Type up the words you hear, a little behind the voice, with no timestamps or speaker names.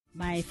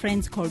My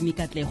friends call me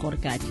Katle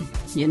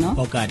Gorkati, you know?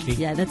 Oh, Katli.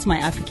 Yeah, that's my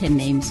African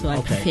name, so I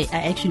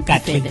actually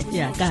prefer Katli. that.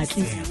 Yeah,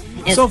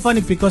 Katli. It's so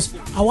funny because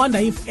I wonder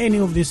if any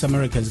of these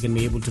Americans can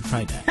be able to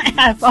try that.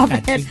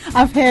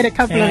 I've heard a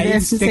couple of them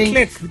saying...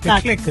 The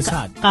click is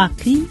hard.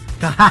 Katli,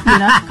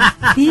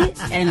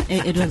 and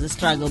it was a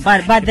struggle.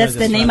 But that's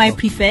the name I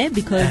prefer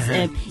because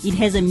it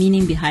has a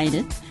meaning behind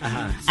it.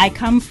 I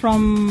come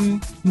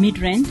from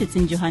Midrand, it's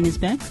in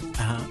Johannesburg.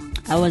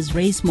 I was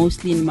raised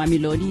mostly in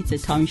Mamelodi. It's a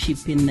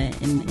township in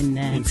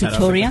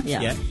Pretoria.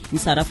 In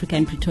South Africa,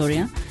 in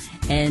Pretoria.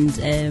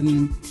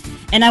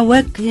 And I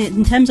work,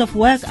 in terms of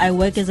work, I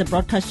work as a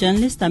broadcast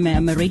journalist. I'm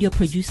a radio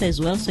producer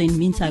as well, so it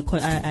means I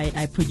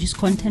produce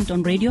content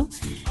on radio.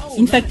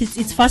 In fact,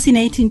 it's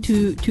fascinating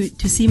to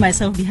see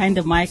myself behind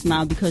the mic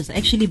now, because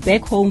actually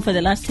back home for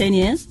the last 10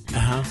 years,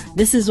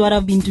 this is what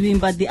I've been doing,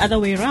 but the other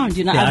way around.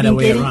 You know,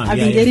 I've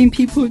been getting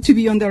people to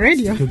be on the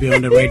radio. To be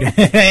on the radio.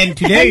 And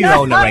today you're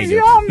on the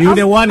radio. You're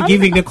the one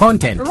giving the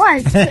content.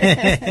 Right.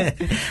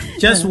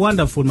 Just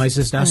wonderful, my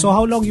sister. So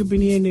how long you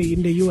been here in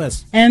the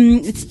US?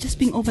 It's just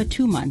been over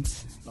 2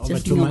 months. Over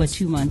 2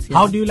 months. Yeah.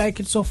 How do you like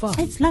it so far?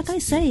 It's like I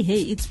say,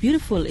 hey, it's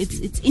beautiful.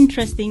 It's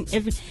interesting.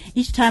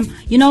 Each time,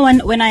 you know,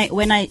 when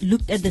I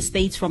looked at the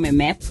states from a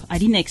map, I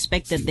didn't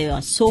expect that they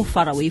are so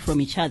far away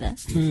from each other.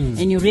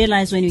 And you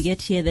realize when you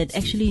get here that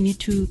actually you need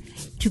to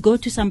go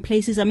to some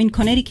places. I mean,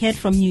 Connecticut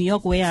from New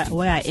York, where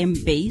I am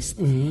based,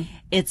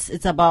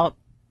 it's about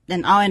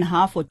an hour and a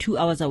half or 2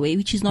 hours away,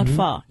 which is not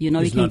far. You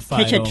know, you can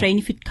catch a train.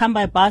 If you come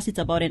by bus, it's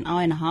about an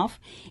hour and a half.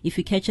 If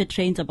you catch a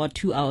train, it's about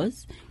 2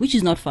 hours, which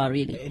is not far,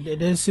 really.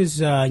 This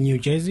is New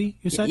Jersey,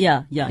 you said?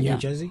 Yeah. New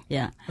Jersey?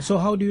 Yeah. So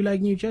how do you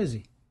like New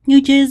Jersey?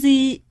 New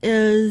Jersey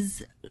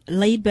is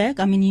laid back.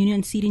 I'm in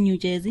Union City, New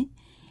Jersey.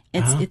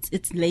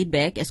 It's laid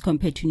back as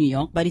compared to New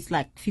York, but it's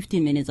like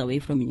 15 minutes away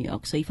from New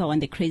York. So if I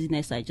want the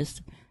craziness, I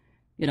just,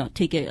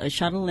 take a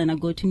shuttle and I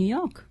go to New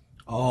York.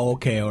 Oh,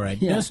 okay, all right.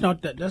 Yeah. That's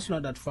not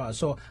that far.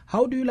 So,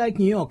 how do you like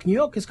New York? New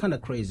York is kind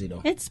of crazy,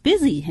 though. It's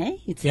busy,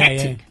 hey? It's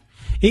hectic.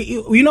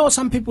 You know,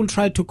 some people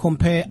try to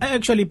compare.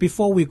 Actually,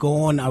 before we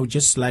go on, I would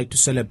just like to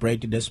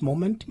celebrate this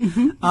moment.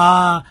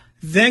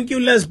 Thank you,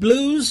 Les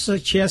Blues.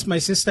 Cheers, my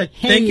sister.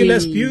 Hey. Thank you,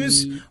 Les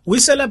Blues. We're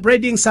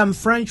celebrating some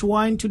French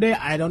wine today.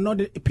 I don't know,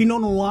 the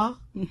Pinot Noir.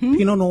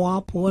 Pinot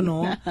Noir,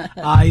 Pinot.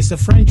 It's a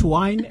French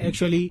wine,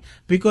 actually,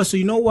 because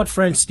you know what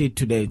France did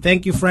today.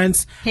 Thank you,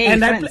 France. Hey,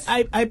 and France.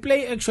 I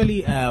play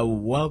actually a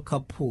World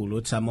Cup pool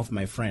with some of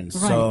my friends.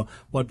 Right. So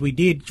what we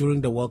did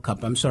during the World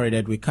Cup, I'm sorry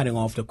that we're cutting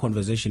off the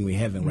conversation we're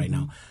having right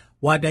now.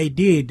 What I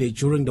did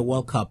during the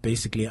World Cup,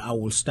 basically, I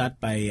will start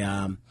by,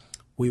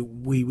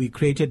 we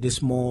created this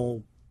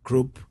small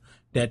group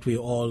that we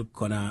all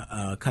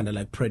gonna kind of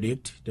like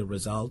predict the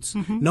results,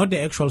 not the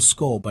actual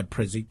score, but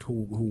predict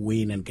who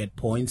win and get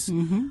points.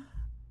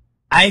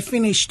 I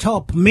finished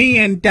top. Me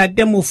and Ntate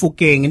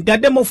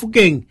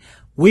Mofokeng.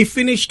 We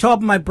finished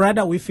top, my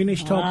brother. We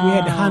finished top. We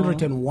had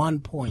 101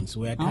 points.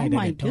 We are tied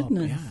at the top.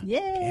 Goodness.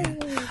 Yeah.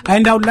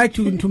 And I would like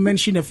to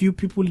mention a few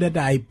people that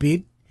I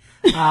beat.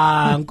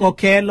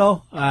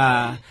 Nkokelo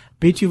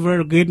beat you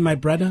very good, my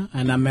brother,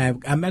 and I'm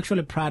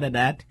actually proud of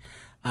that.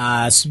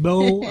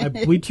 Smo, I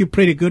beat you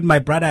pretty good, my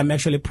brother. I'm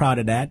actually proud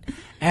of that.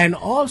 And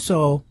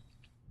also,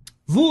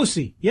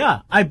 Vusi.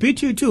 Yeah, I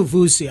beat you too,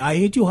 Vusi. I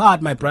hit you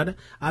hard, my brother.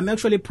 I'm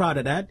actually proud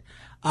of that.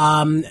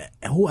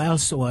 Who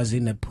else was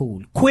in the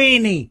pool?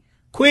 Queenie,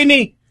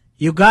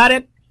 you got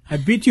it. I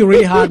beat you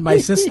really hard, my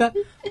sister.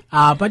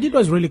 But it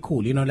was really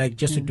cool, like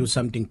just to do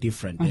something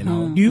different,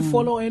 Do you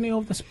follow any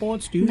of the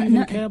sports? Do you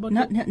even care about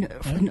that?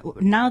 No.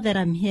 Now that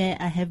I'm here,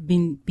 I have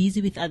been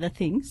busy with other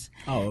things.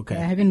 Oh, okay.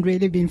 I haven't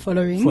really been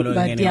following but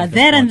any yeah, of the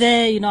there sports. And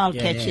there, I'll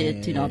catch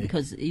it,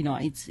 because,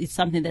 it's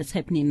something that's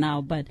happening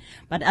now. But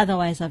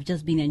otherwise, I've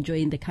just been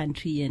enjoying the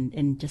country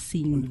and just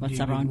seeing what's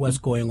around. What's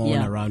going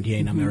on around here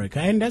in America.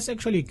 And that's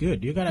actually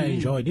good. You got to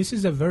enjoy. This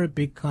is a very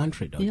big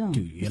country, though,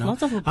 too. There's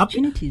lots of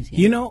opportunities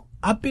here.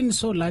 I've been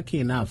so lucky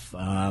enough.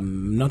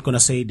 I'm not going to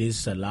say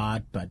this a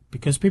lot, but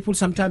because people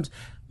sometimes,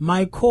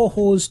 my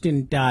co-host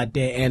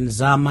Ntate and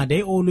Zama,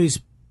 they always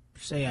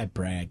say I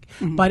brag.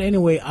 But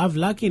anyway, I'm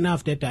lucky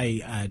enough that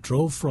I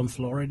drove from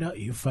Florida. Are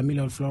you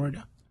familiar with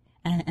Florida?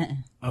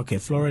 Okay,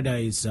 Florida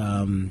is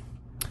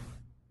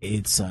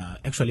it's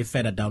actually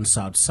further down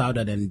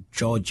southern than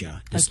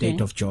Georgia, the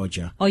state of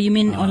Georgia. Oh, you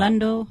mean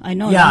Orlando? I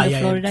know Orlando,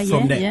 Florida.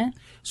 From there.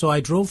 So I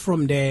drove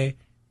from there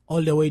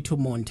all the way to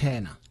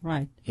Montana.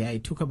 Right. Yeah,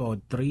 it took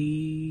about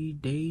 3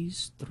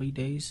 days.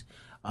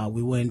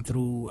 We went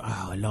through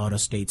a lot of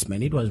states,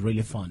 man. It was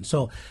really fun.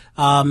 So,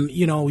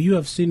 if you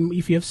have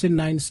seen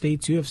 9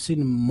 states, you have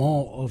seen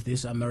more of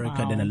this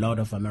America than a lot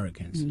of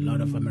Americans. A lot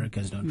of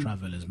Americans don't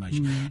travel as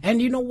much.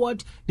 And you know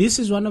what? This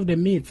is one of the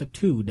myths,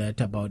 too, that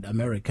about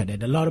America,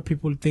 that a lot of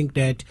people think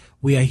that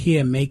we are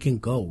here making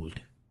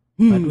gold.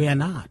 But we are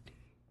not.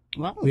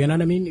 Wow. You know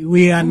what I mean?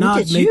 We are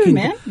not making you,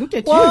 man. Look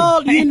at you.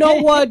 Well, you know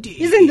what?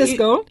 Isn't this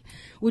gold?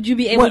 Would you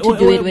be able to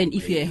do it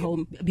if you're at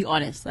home? Be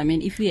honest. I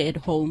mean, if you're at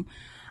home,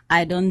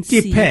 I don't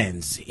see.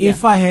 Depends.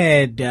 If I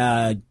had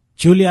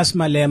Julius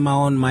Malema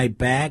on my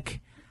back,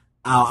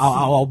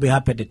 I'll be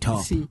happy at the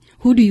top. See,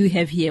 who do you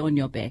have here on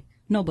your back?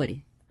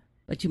 Nobody.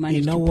 But you managed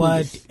You know to pull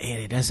what?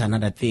 this. That's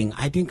another thing.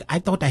 I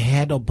thought I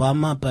had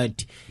Obama,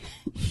 but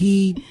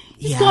he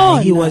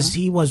gone now.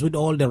 was with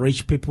all the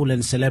rich people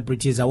and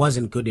celebrities. I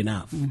wasn't good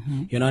enough.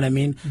 You know what I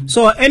mean?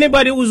 So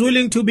anybody who's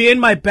willing to be in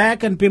my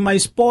back and be my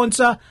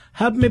sponsor,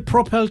 help me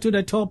propel to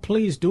the top,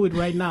 please do it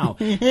right now.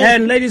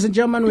 And ladies and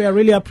gentlemen, we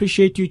really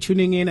appreciate you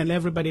tuning in, and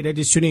everybody that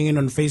is tuning in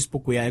on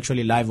Facebook. We are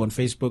actually live on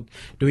Facebook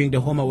doing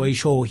the Home Away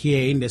show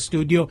here in the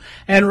studio.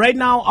 And right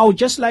now, I would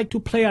just like to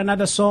play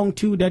another song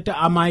too that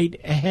I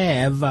might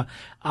have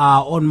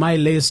on my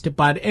list.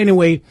 But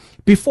anyway,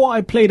 before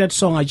I play that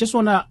song, I just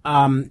want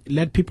to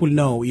let people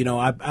know,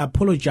 I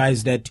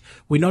apologize that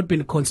we've not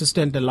been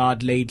consistent a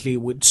lot lately.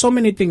 With so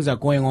many things are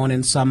going on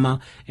in summer.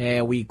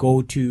 We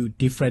go to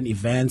different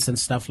events and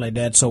stuff like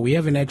that. So we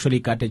haven't actually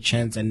got a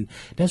chance. And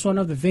that's one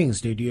of the things,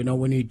 dude,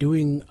 when you're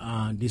doing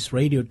this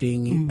radio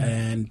thing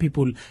and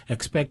people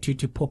expect you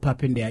to pop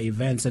up in their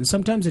events, and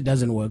sometimes it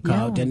doesn't work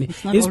out. And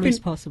it's not always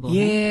possible.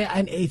 Yeah,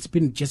 and it's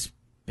been just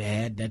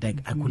bad that I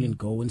couldn't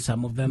go in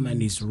some of them,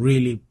 and it's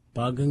really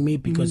bugging me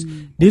because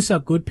these are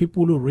good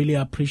people who really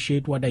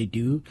appreciate what I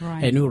do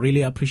and who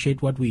really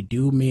appreciate what we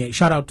do.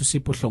 Shout out to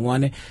Sipho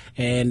Hlongwane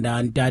and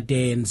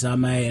Ntate and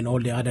Zama and all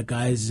the other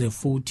guys,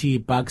 Futi,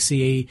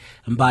 Baxi,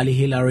 Mbali,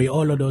 Hillary,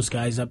 all of those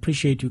guys. I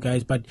appreciate you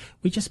guys, but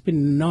we just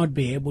been not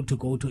be able to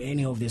go to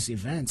any of these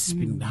events. It's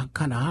been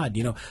kind of hard,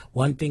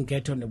 one thing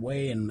get on the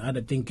way and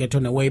other thing get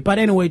on the way. But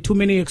anyway, too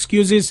many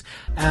excuses.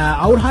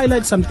 I would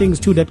highlight some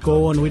things too that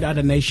go on with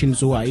other nations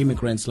who are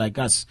immigrants like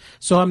us.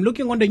 So I'm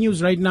looking on the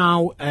news right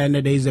now, and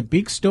there is a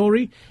big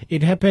story.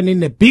 It happened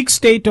in the big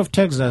state of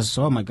Texas.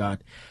 Oh my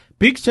God.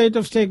 Big state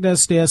of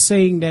Texas. They are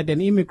saying that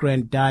an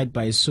immigrant died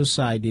by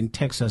suicide in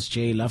Texas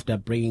jail after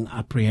being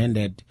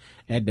apprehended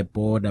at the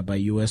border by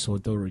U.S.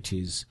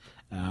 authorities.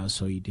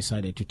 So he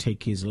decided to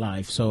take his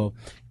life. So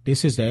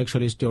this is the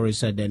actual story.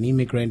 Said an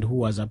immigrant who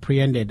was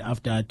apprehended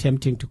after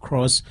attempting to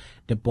cross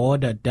the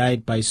border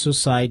died by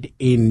suicide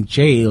in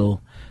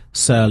jail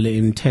cell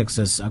in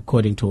Texas,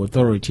 according to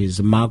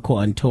authorities. Marco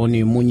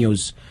Antonio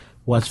Munoz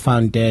was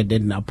found dead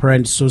in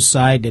apparent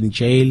suicide in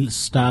jail,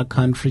 Star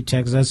Country,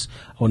 Texas,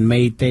 on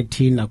May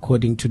 13,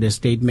 according to the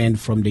statement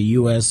from the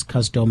U.S.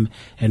 Custom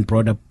and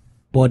Border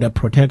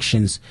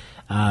Protection's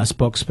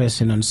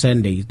spokesperson on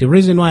Sunday. The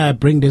reason why I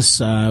bring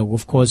this,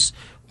 of course,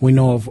 we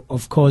know,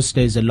 of course,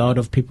 there's a lot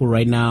of people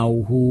right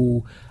now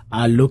who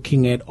are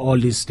looking at all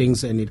these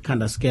things, and it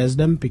kind of scares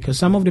them because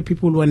some of the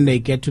people, when they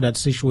get to that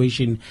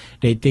situation,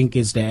 they think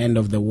it's the end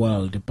of the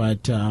world.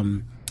 But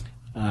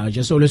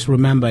just always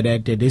remember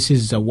that this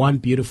is one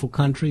beautiful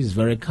country. It's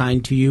very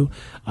kind to you.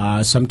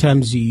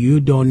 Sometimes you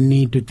don't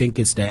need to think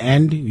it's the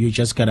end. You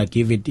just gotta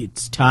give it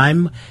its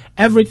time.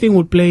 Everything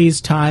will play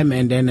its time,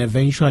 and then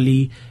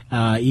eventually,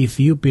 if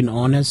you've been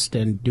honest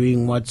and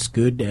doing what's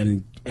good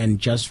and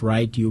just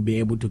right, you'll be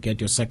able to get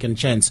your second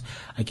chance.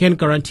 I can't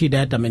guarantee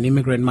that. I'm an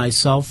immigrant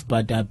myself,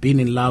 but I've been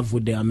in love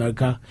with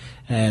America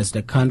as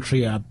the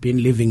country. I've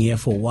been living here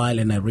for a while,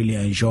 and I really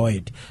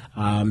enjoy it.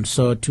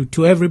 So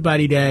to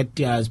everybody that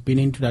has been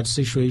into that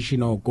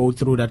situation or go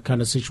through that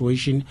kind of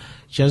situation,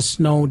 just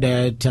know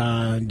that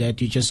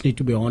that you just need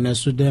to be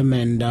honest with them,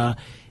 and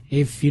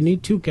if you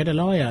need to, get a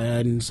lawyer.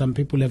 And some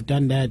people have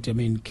done that. I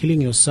mean,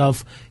 killing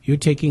yourself, you're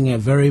taking a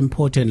very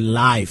important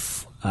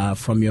life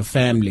from your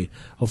family,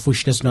 of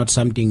which that's not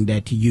something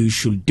that you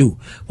should do.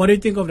 What do you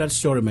think of that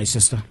story, my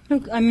sister?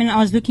 Look, I mean, I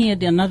was looking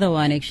at another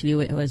one,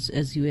 actually,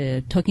 as you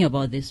were talking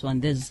about this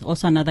one. There's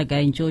also another guy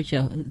in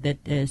Georgia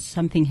that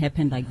something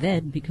happened like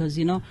that because,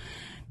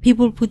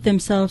 people put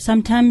themselves,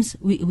 sometimes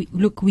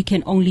we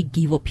can only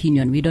give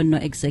opinion. We don't know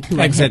exactly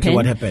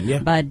what happened. Yeah.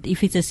 But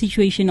if it's a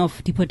situation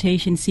of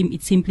deportation,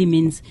 it simply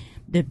means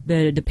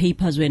the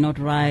papers were not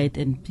right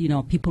and,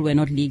 people were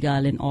not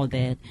legal and all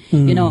that.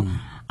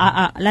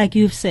 Like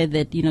you've said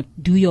that,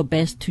 do your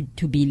best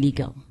to be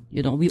legal.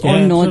 We all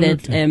know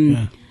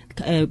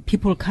that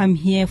people come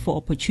here for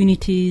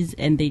opportunities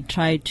and they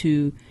try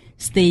to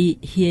stay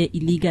here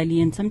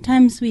illegally, and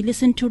sometimes we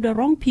listen to the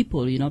wrong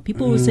people.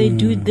 People will say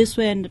do it this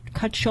way and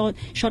cut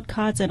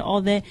shortcuts and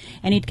all that,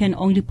 and it can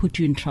only put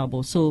you in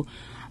trouble. So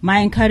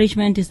my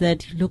encouragement is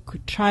that, look,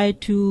 try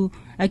to,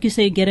 like you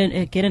say, get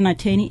an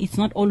attorney. It's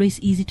not always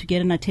easy to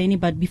get an attorney,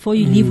 but before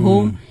you leave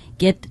home,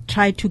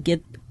 try to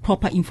get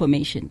proper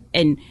information.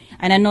 And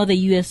I know the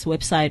US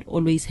website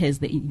always has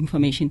the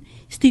information.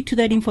 Stick to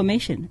that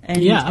information,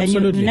 and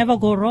you'll never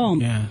go wrong.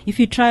 Yeah. If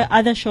you try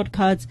other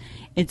shortcuts,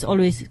 it's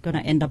always going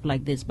to end up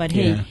like this. But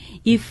hey,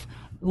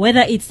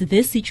 whether it's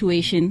this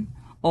situation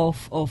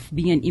of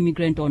being an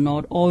immigrant or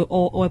not,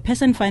 or a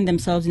person find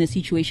themselves in a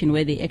situation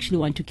where they actually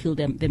want to kill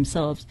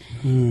themselves,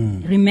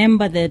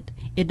 remember that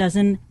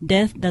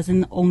death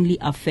doesn't only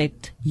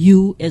affect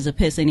you as a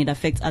person, it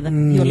affects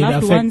your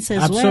loved ones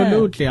as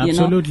well.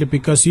 Absolutely.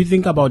 Because you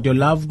think about your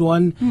loved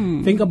one,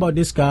 think about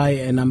this guy,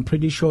 and I'm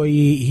pretty sure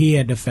he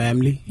had a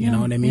family, you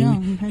know what I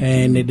mean?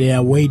 And they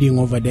are waiting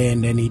over there,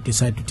 and then he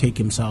decided to take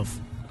himself.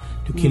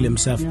 to kill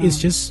himself. Yeah. It's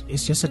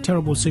just a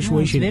terrible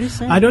situation. very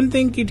sad. I don't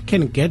think it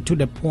can get to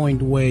the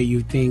point where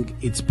you think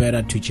it's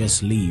better to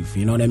just leave.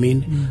 You know what I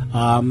mean?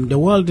 The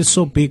world is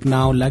so big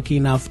now. Lucky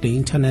enough, the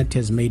internet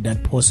has made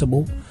that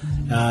possible.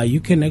 You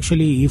can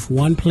actually, if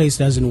one place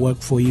doesn't work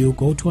for you,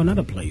 go to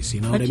another place.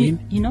 You know what I mean?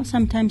 You know,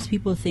 sometimes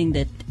people think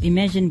that,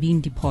 imagine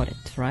being deported,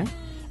 right?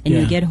 And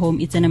you Yeah. get home,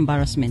 it's an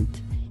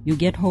embarrassment. You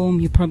get home,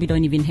 you probably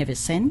don't even have a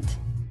cent,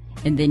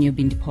 and then you've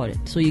been deported.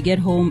 So you get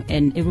home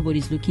and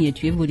everybody's looking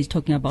at you, everybody's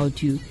talking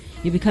about you.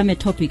 You become a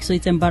topic, so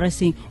it's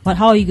embarrassing. But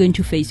how are you going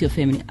to face your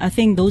family? I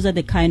think those are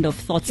the kind of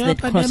thoughts Yeah,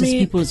 that but crosses I mean-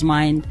 people's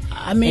mind,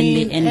 I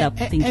mean, and they end up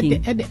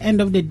thinking. at the end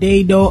of the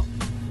day, though,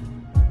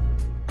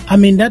 I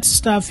mean, that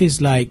stuff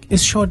is like,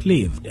 it's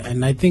short-lived,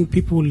 and I think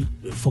people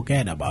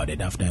forget about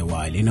it after a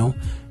while, you know,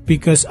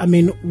 because, I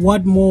mean,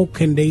 what more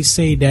can they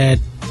say that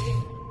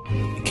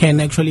can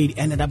actually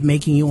end up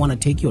making you want to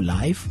take your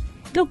life?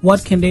 Look,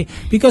 What can they?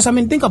 Because I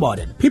mean, think about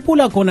it.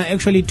 People are gonna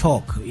actually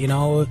talk. You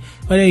know,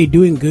 whether you're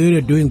doing good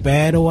or doing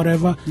bad or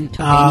whatever.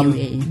 Talk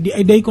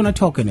anyway. They're gonna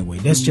talk anyway.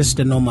 That's just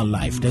the normal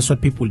life. That's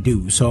what people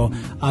do. So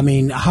I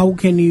mean, how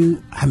can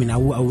you? I mean, I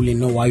only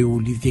know why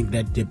would you think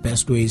that the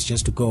best way is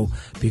just to go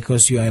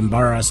because you are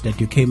embarrassed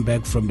that you came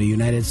back from the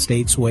United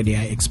States where they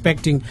are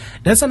expecting.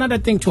 That's another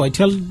thing too. I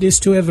tell this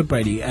to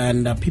everybody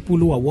and people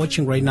who are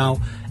watching right now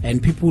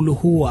and people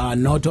who are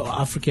not of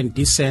African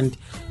descent.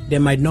 They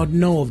might not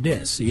know of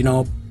this, you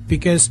know,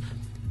 because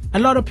a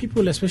lot of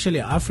people, especially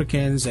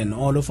Africans and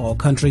all of our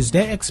countries,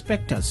 they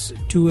expect us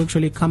to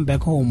actually come back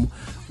home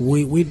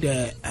with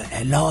a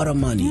lot of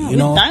money, you with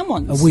know,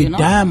 diamonds, with you know?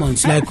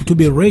 diamonds, like to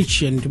be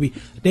rich and to be.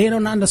 They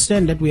don't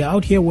understand that we are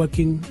out here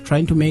working,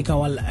 trying to make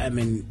our,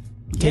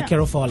 take care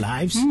of our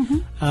lives.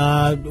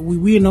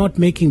 We're not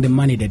making the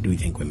money that we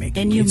think we're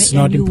making. And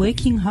you're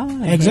working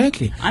hard.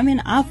 Exactly. I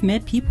mean, I've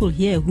met people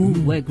here who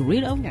work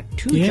really like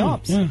two Yeah,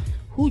 jobs. yeah.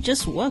 Who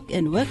just work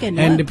and work and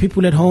And the work.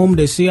 people at home,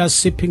 they see us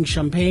sipping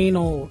champagne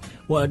or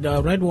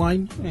red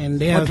wine,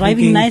 and they Or are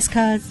driving thinking, nice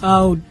cars.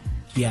 Oh,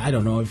 yeah, I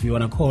don't know if you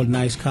want to call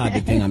nice car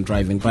the thing I'm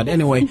driving, but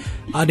anyway,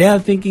 they are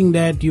thinking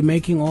that you're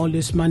making all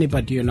this money,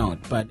 but you're not.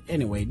 But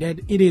anyway, that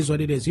it is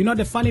what it is. You know,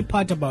 the funny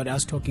part about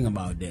us talking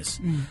about this,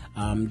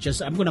 I'm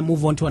going to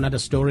move on to another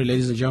story,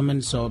 ladies and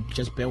gentlemen. So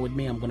just bear with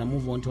me. I'm going to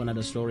move on to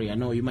another story. I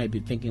know you might be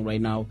thinking right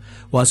now,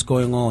 what's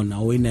going on?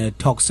 Are we in a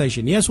talk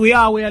session? Yes, we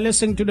are. We are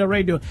listening to the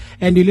radio,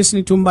 and you're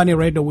listening to Mbani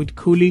Radio with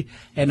Kuli,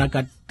 and I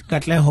got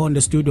Katleho in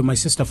the studio, my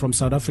sister from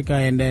South Africa.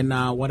 And then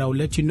what I'll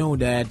let you know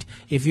that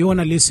if you want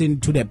to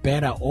listen to the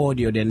better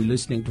audio than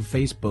listening to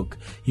Facebook,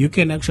 you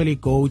can actually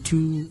go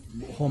to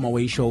Home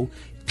Away Show,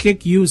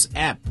 click use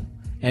app,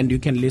 and you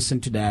can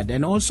listen to that.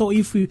 And also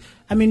you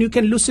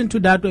can listen to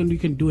that and you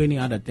can do any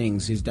other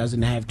things. It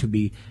doesn't have to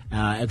be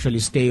actually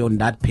stay on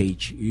that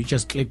page. You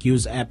just click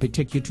use app, it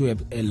take you to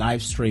a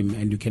live stream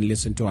and you can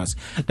listen to us.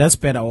 That's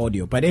better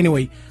audio. But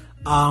anyway,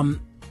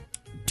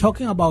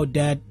 talking about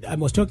that, I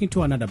was talking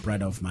to another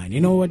brother of mine.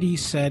 You know what he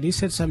said? He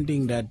said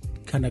something that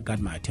kind of got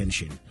my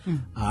attention.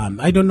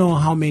 I don't know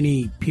how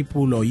many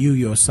people or you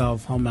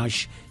yourself, how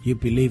much you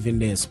believe in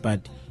this,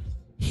 but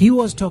he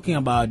was talking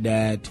about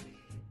that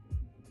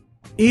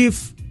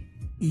if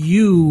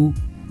you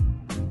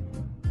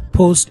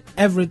post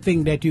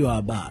everything that you are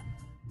about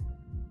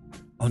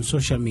on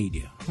social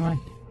media. Right.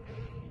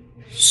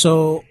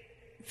 So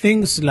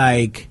things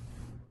like,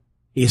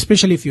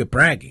 especially if you're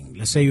bragging,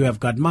 let's say you have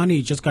got money,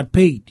 you just got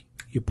paid,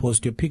 you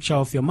post your picture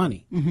of your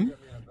money,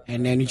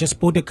 and then you just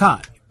bought a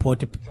car,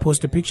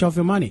 post a picture of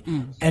your money,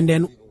 and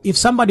then if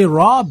somebody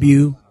rob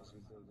you,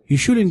 you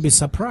shouldn't be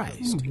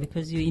surprised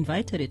Because you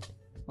invited it.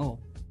 Oh,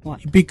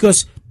 what?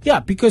 because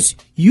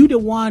you the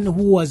one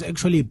who was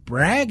actually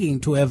bragging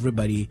to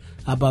everybody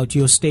about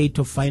your state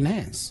of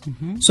finance.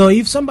 So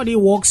if somebody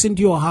walks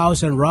into your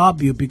house and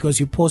rob you because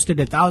you posted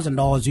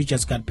 $1,000 you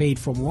just got paid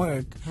from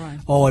work, Right.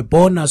 or a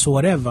bonus or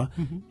whatever,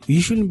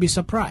 you shouldn't be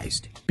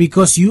surprised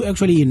because you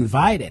actually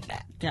invited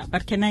that. Yeah,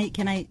 but can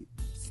I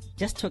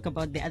just talk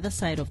about the other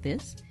side of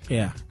this?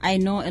 Yeah. I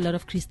know a lot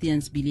of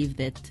Christians believe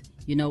that,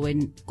 you know,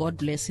 when God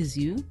blesses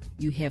you,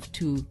 you have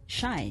to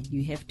shine.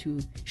 You have to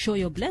show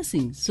your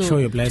blessings. So Show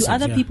your blessings, to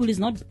other yeah. people, it's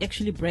not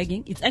actually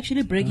bragging. It's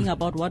actually bragging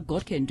about what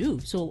God can do.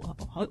 So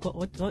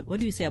what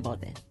do you say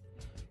about that?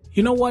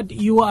 You know what?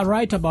 You are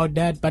right about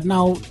that. But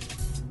now,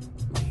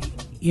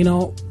 you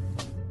know,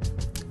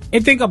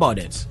 and think about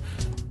it.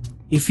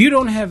 If you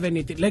don't have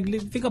anything, like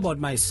think about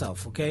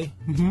myself, okay?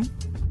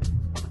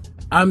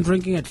 I'm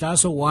drinking a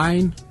glass of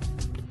wine.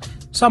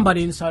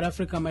 Somebody in South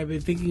Africa might be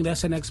thinking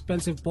that's an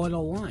expensive bottle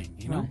of wine,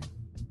 you know? Right.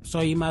 So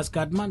he must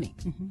got money.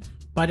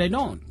 But I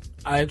don't.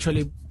 I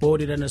actually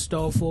bought it in a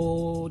store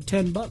for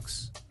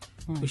 $10,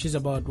 which is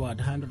about,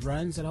 100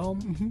 rands at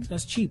home?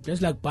 That's cheap.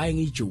 That's like buying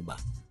a juba.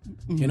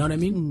 You know what I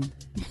mean?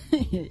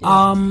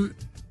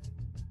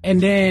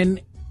 And then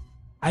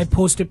I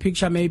post a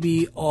picture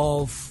maybe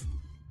of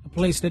a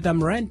place that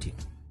I'm renting,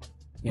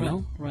 you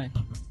know? Right.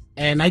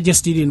 And I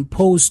just didn't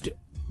post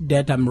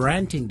that I'm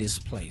renting this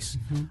place.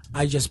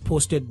 I just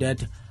posted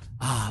that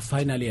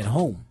finally at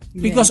home,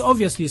 because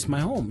obviously it's my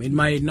home. It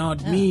might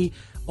not me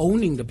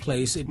owning the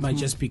place. It might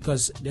just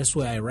because that's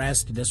where I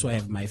rest, that's where I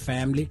have my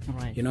family.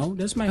 Right. You know,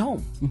 that's my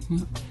home.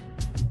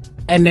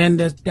 And then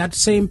that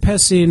same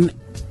person,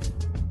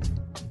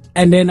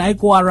 and then I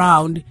go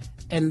around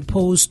and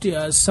post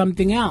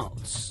something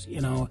else,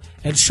 you know,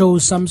 and show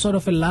some sort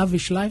of a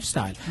lavish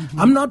lifestyle.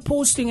 I'm not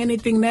posting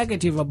anything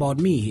negative about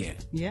me here.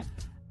 Yeah.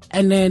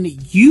 And then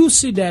you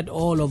see that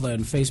all over on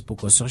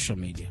Facebook or social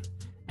media,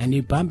 and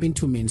you bump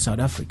into me in South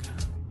Africa.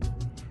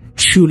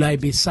 Should I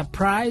be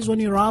surprised when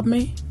you rob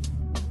me?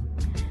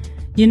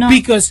 You know,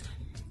 Because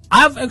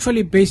I've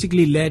actually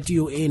basically let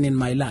you in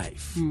my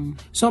life.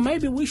 So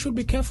maybe we should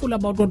be careful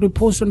about what we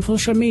post on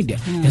social media.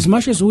 As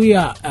much as we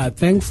are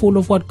thankful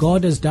of what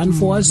God has done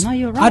for us, No,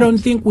 you're I right. don't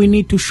think we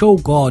need to show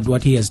God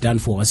what he has done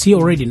for us. He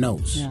already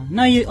knows. yeah.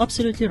 No, you're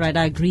absolutely right.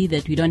 I agree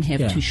that we don't have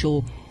Yeah. to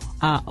show,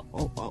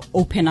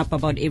 open up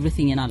about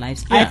everything in our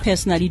lives. I Yeah.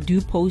 personally do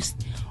post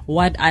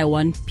what I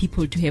want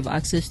people to have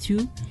access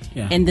to,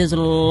 Yeah. and there's a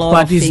lot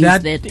But of is things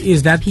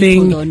that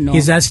people don't know.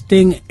 that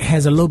thing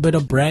has a little bit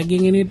of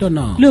bragging in it or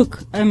no?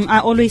 Look, I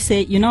always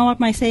say, you know what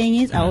my saying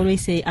is? I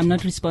always say I'm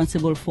not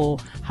responsible for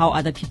how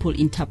other people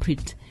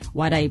interpret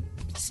what I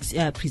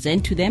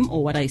present to them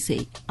or what I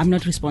say. I'm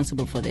not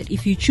responsible for that.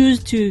 If you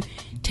choose to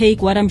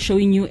take what I'm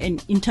showing you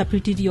and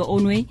interpret it your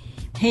own way,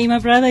 hey, my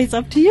brother, it's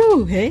up to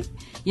you. Hey,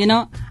 you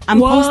know,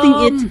 I'm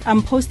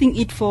posting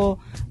it for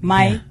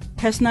my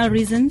personal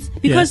reasons,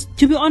 because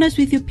to be honest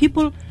with you,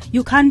 people,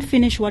 you can't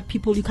finish what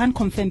people, you can't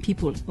confirm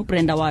people.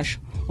 Ubrenda wash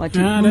what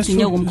you Yeah, that's true,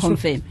 confirm.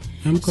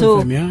 that's true. So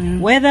Confirm, yeah.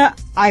 whether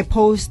I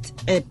post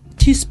a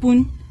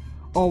teaspoon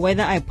or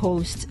whether I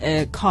post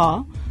a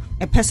car,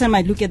 a person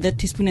might look at that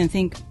teaspoon and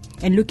think,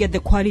 and look at the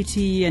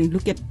quality and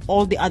look at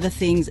all the other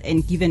things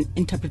and give an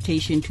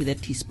interpretation to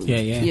that teaspoon. Yeah,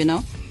 yeah. You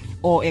know,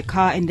 or a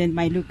car, and then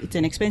might look, it's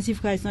an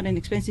expensive car, it's not an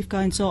expensive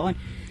car, and so on.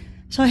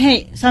 So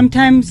hey,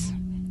 sometimes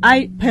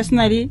I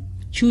personally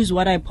choose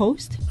what I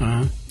post.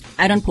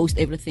 I don't post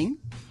everything,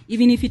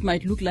 even if it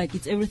might look like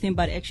it's everything,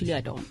 but actually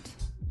I don't.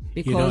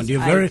 Because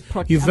You're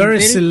I'm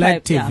very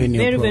selective in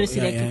your very post.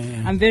 selective.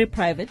 Yeah. I'm very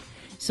private.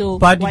 So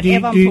But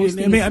whatever I'm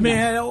posting is let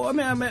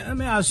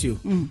me ask you.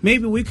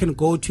 Maybe we can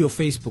go to your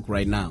Facebook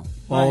right now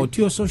or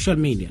to your social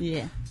media.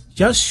 yeah.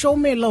 Just show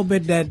me a little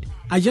bit that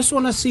I just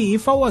want to see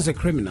if I was a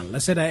criminal.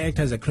 Let's say I act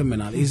as a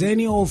criminal. Is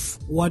any of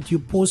what you're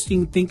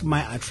posting think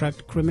might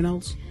attract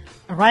criminals?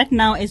 Right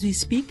now, as we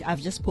speak,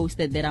 I've just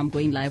posted that I'm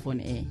going live on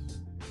air.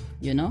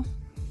 You know?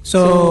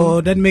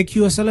 So that make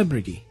you a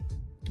celebrity?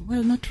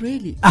 Well, not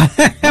really.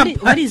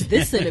 What is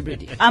this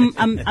celebrity?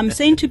 I'm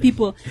saying to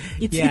people,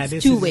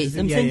 it's two ways.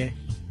 I'm saying,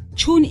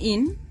 tune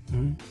in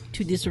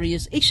to this radio.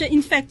 Actually,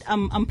 in fact,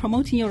 I'm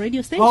promoting your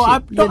radio station. Oh,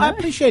 I know?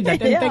 appreciate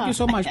that, and Yeah. thank you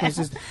so much, my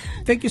sister.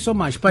 Thank you so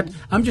much. But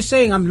I'm just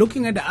saying, I'm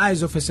looking at the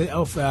eyes of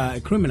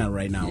a criminal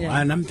right now, Yeah.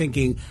 and I'm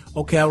thinking,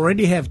 okay, I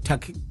already have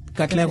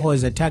Katleho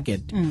as a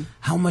target.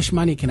 How much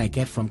money can I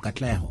get from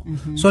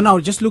Katleho? So now,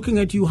 just looking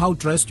at you, how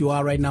dressed you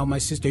are right now, my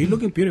sister. You're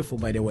looking beautiful,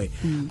 by the way.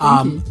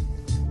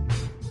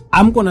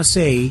 I'm gonna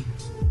say,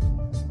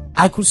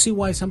 I could see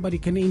why somebody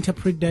can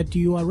interpret that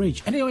you are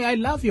rich. Anyway, I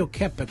love your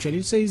cap. Actually,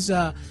 it says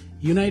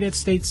United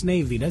States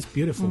Navy. That's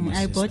beautiful. My I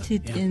sister. bought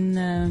it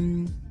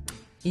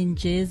in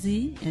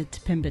Jersey at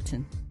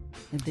Pemberton.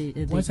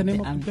 What's the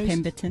name of the place?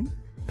 Pemberton.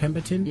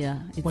 Pemberton? Yeah.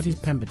 What is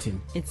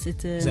Pemberton? It's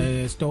Is it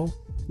a store?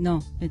 no.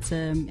 It's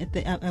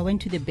I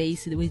went to the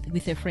base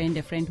with a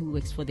friend who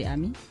works for the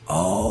army.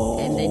 Oh,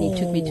 And then he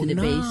took me to the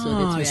base, so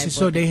that's where I nice. bought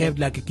So the they cap. have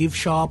like a gift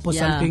shop or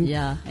something.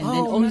 Yeah, and Oh,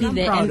 then man, only I'm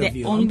the proud and of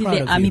you. the I'm only proud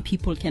the of army you.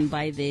 people can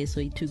buy there.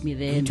 So he took me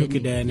there. You and took then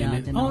it there, and yeah,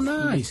 then then oh, I was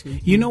nice. able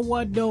to- You know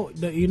what though?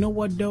 You know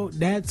what though?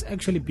 That's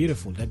actually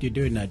beautiful that you're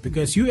doing that,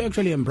 because you're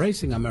actually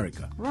embracing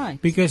America,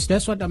 Right. Because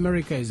that's what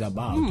America is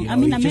about. You know, I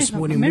mean, you just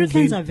when you move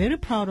Americans in- are very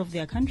proud of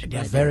their country.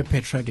 They're by the very way.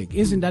 patriotic.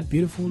 Isn't that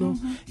beautiful, though?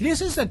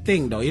 This is the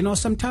thing, though. You know,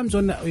 sometimes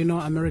when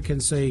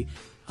Americans say,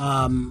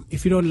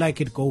 "If you don't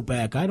like it, go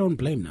back," I don't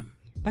blame them.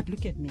 But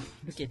look at me.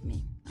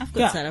 I've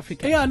got South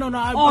Africa. Yeah, no.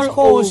 all Of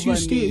course, over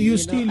me, you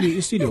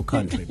you still your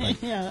country. But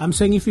Yeah. I'm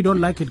saying if you don't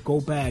like it, go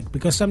back.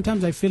 Because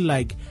sometimes I feel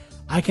like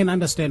I can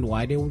understand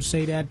why they would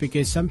say that.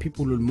 Because some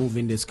people will move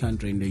in this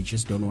country and they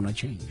just don't want to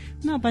change.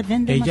 No, but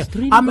then they must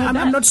really I'm go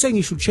back. not saying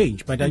you should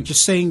change, but I'm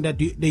just saying that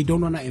they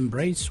don't want to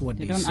embrace what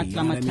they don't see. You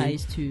know what I mean?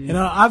 acclimatize to- You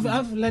know,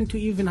 I've learned to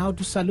even how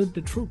to salute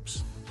the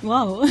troops.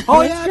 Wow.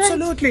 Oh That's yeah, great.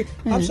 absolutely,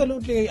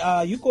 absolutely.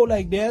 You go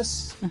like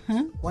this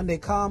when they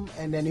come,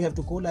 and then you have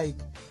to go like,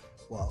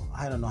 well,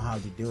 I don't know how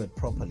to do it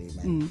properly,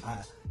 man.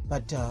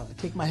 But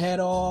take my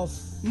head off,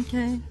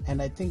 Okay. and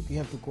I think you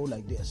have to go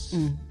like this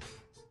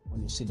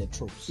when you see the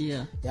troops.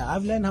 Yeah. Yeah,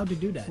 I've learned how to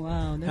do that.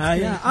 Wow, that's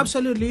yeah, great.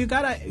 absolutely.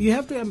 You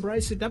have to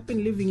embrace it. I've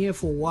been living here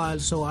for a while,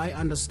 so I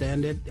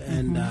understand it,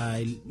 and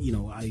I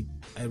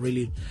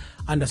really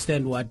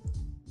understand what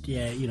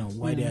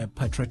why they're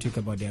patriotic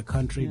about their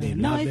country. They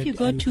Now, love if it. you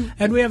go to-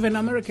 and we have an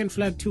American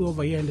flag too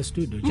over here in the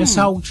studio. Just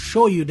how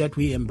show you that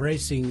we're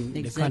embracing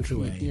the country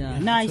way. Yeah.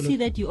 Now I see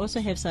that you also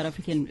have South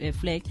African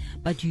flag,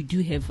 but you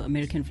do have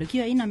American flag.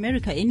 You are in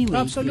America anyway.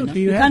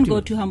 Absolutely, You, you have can't to.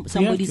 go to You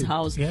somebody's have to.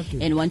 house You have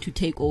to. and want to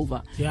take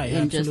over and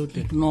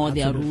absolutely. just ignore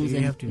their Absolutely. rules. You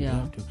and, have to. You yeah,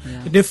 have to.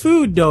 yeah. The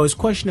food though is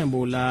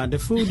questionable. The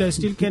food I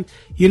still can.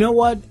 You know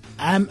what?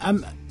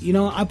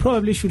 I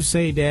probably should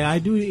say that I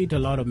do eat a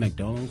lot of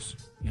McDonald's.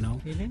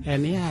 Really?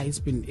 And yeah, it's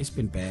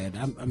been bad.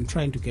 I'm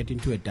trying to get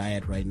into a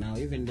diet right now.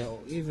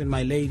 Even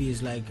my lady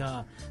is like,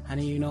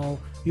 honey,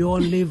 you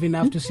won't live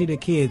enough to see the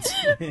kids.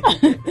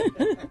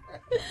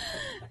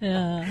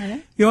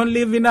 You won't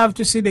live enough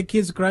to see the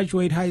kids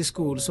graduate high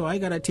school, so I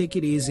gotta take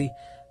it easy.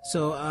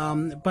 So,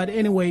 but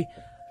anyway,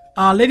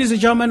 ladies and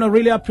gentlemen, I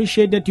really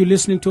appreciate that you're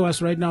listening to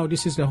us right now.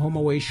 This is the Home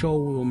Away Show,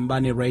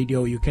 Mbani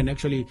Radio. You can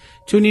actually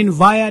tune in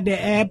via the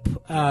app.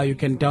 You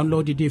can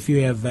download it if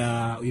you have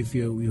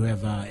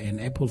an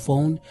Apple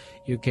phone.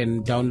 You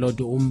can download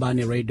the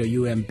Umbani Radio,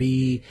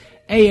 UMBANI,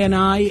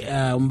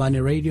 Umbani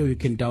Radio. You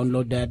can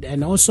download that,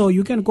 and also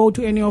you can go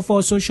to any of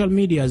our social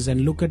medias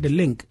and look at the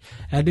link.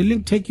 The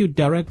link take you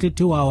directly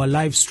to our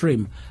live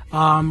stream.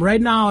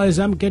 Right now, as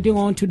I'm getting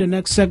on to the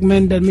next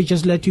segment, let me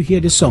just let you hear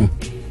this song.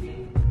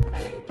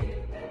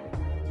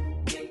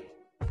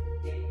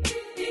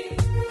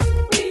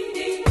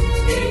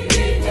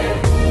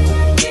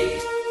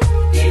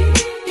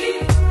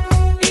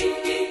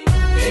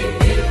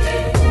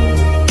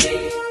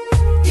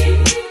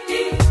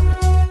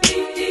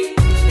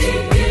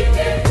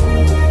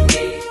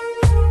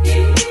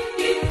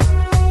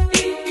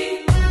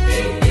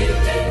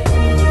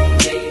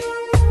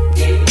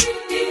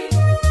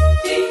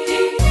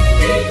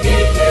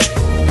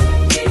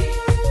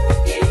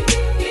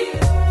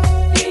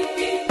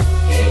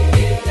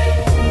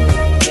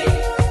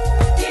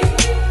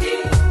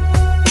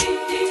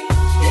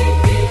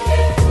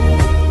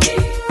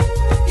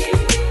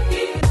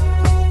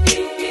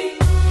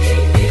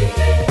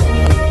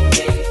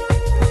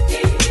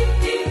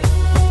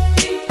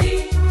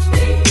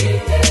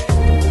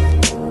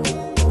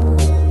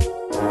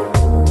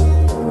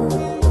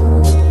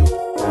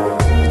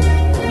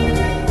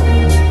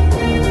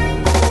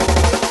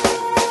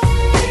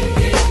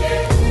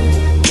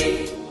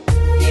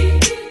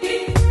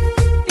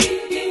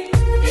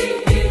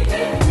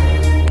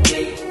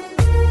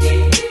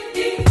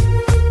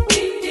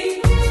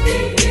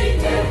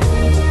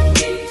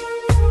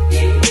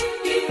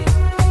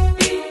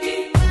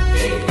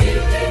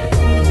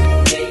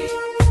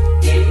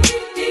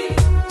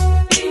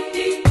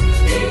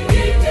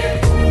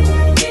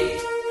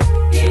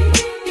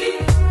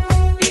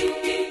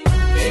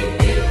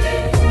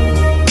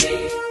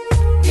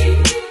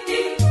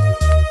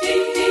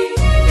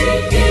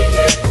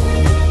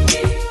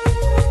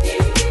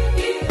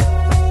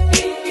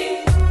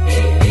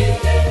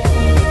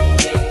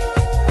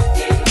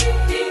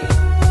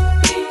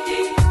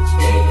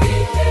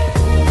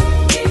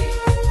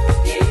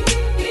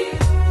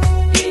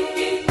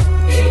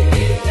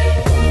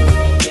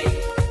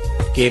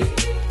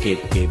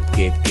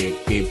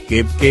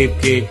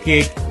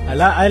 Keep.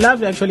 I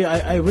love actually.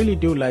 I really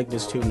do like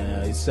this tune.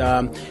 It's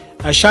a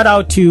shout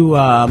out to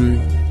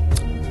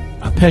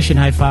Passion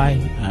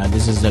Hi-Fi.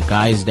 This is the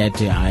guys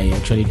that I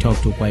actually talk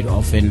to quite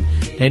often.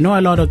 They know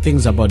a lot of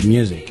things about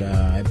music.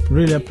 I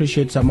really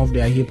appreciate some of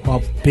their hip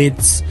hop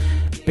bits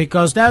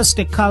because that's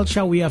the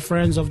culture. We are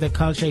friends of the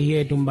culture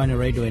here at Umbani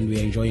Radio, and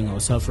we're enjoying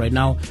ourselves right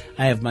now.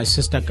 I have my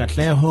sister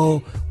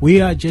Katleho.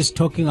 We are just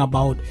talking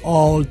about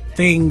all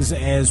things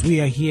as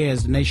we are here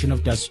as the nation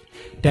of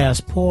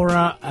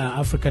diaspora,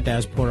 Africa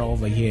diaspora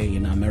over here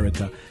in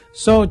America.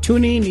 So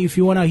tune in if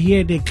you want to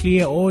hear the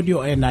clear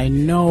audio. And I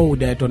know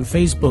that on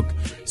Facebook,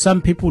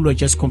 some people were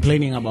just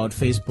complaining about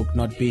Facebook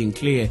not being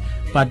clear,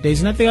 but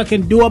there's nothing I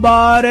can do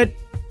about it.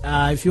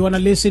 If you want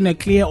to listen to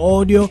clear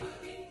audio,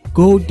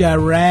 go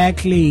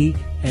directly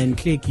and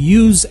click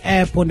use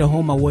app on the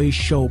Home Away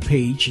Show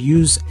page.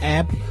 Use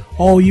app,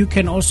 or you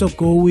can also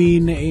go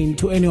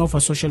into any of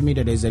our social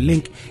media. There's a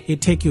link.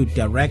 It take you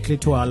directly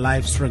to our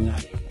live stream.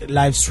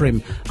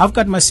 I've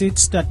got my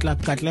sister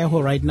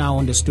Katleho right now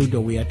on the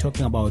studio. We are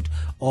talking about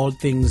all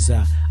things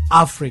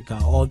Africa,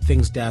 all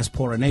things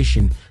diaspora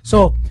nation.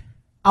 So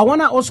I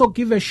want to also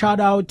give a shout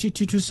out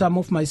to some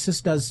of my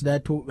sisters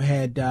that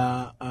had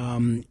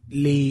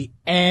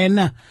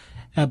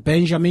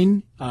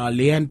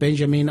Leanne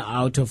Benjamin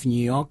out of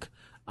New York.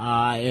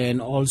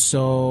 And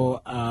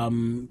also,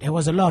 there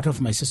was a lot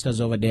of my sisters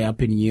over there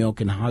up in New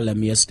York and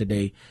Harlem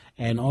yesterday.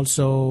 And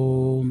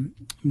also,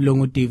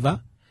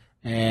 Mlungutiva.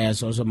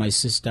 As also my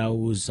sister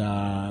who's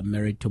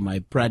married to my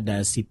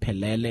brother,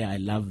 Sipelele. I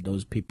love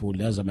those people.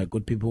 Those are my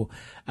good people.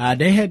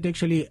 They had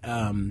actually,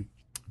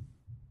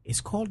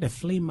 it's called the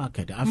flea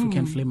market, the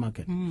African flea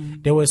market.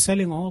 They were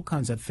selling all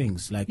kinds of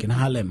things, like in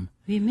Harlem.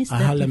 We missed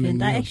that Harlem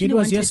event. I actually it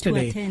was wanted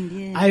yesterday. to attend.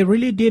 Yeah. I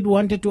really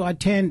wanted to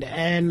attend,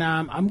 and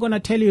I'm gonna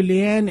tell you,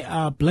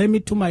 Leanne, blame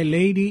it to my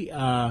lady.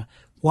 Why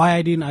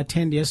I didn't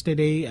attend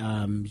yesterday.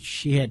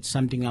 She had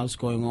something else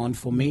going on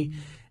for me.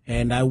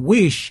 And I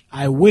wish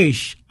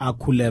I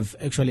could have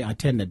actually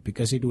attended,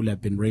 because it would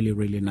have been really,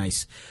 really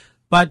nice.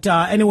 But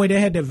anyway, they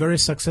had a very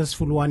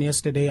successful one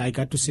yesterday. I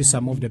got to see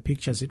some of the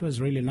pictures. It was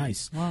really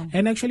nice. Wow.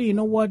 And actually, you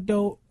know what,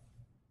 though?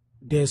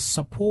 The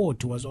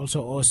support was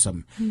also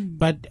awesome.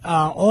 But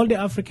all the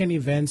African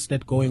events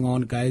that going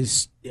on,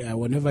 guys,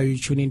 whenever you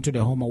tune into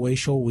the Home Away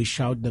Show, we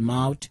shout them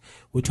out.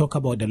 We talk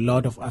about a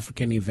lot of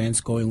African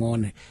events going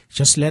on.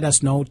 Just let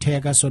us know.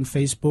 Tag us on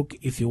Facebook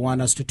if you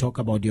want us to talk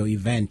about your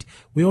event.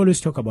 We always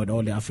talk about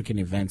all the African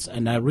events.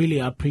 And I really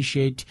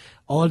appreciate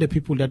all the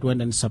people that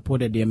went and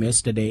supported them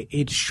yesterday.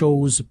 It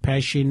shows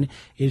passion.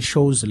 It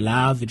shows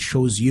love. It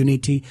shows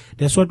unity.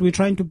 That's what we're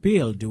trying to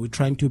build. We're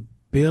trying to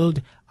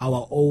build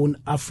our own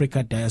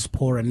Africa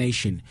diaspora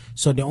nation.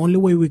 So the only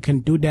way we can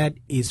do that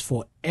is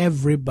for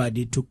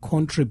everybody to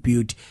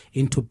contribute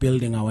into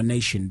building our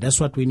nation. That's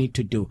what we need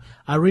to do.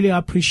 I really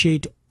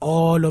appreciate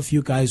all of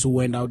you guys who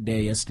went out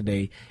there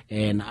yesterday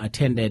and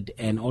attended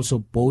and also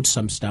bought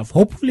some stuff.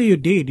 Hopefully you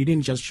did. You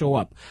didn't just show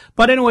up.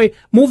 But anyway,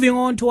 moving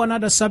on to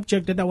another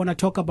subject that I want to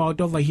talk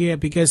about over here,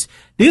 because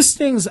these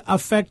things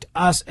affect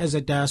us as a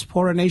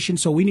diaspora nation,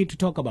 so we need to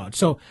talk about.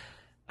 So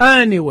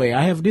anyway,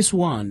 I have this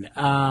one.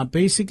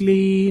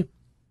 Basically,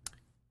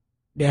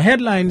 the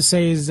headline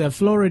says a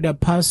Florida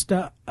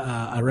pastor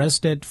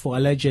arrested for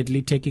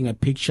allegedly taking a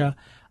picture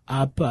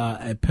up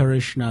a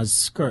parishioner's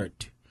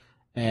skirt.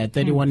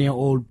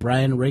 31-year-old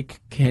Brian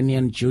Rick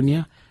Kenyon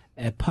Jr.,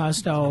 a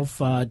pastor of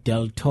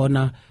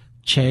Deltona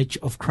Church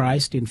of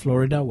Christ in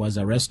Florida, was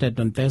arrested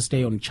on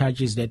Thursday on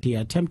charges that he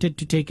attempted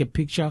to take a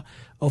picture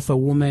of a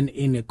woman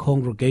in a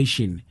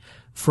congregation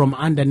from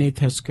underneath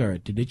her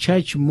skirt. The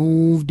church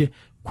moved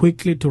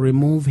quickly to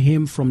remove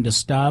him from the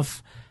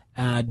staff,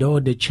 though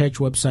the church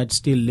website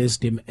still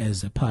lists him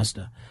as a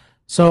pastor.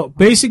 So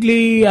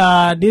basically,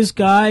 this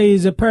guy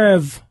is a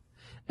perv,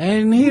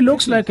 and he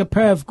looks like a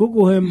perv.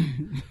 Google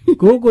him.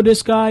 Google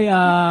this guy.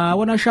 I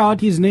want to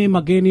shout his name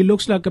again. He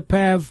looks like a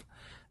perv.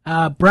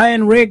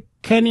 Brian Rick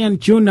Kenyon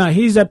Jr.,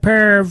 he's a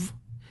perv.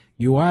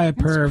 You are a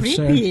perv, creepy,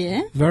 sir.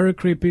 Eh? Very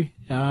creepy.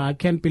 I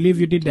can't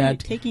believe you did that.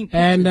 Taking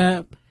pictures.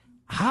 And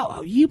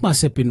how you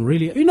must have been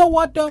really, you know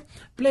what, though?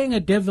 Playing a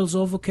devil's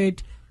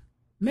advocate,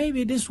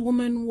 maybe this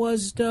woman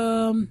was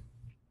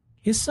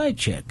his side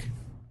chick.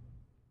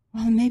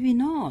 Well, maybe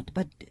not,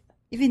 but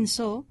even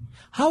so.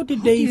 How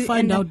did they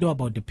find out, though,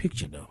 about the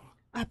picture, though?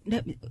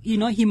 You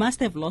know, he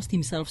must have lost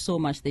himself so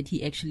much that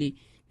he actually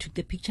took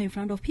the picture in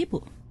front of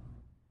people.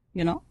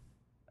 You know?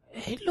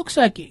 It looks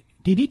like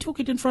did he took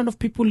it in front of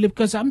people?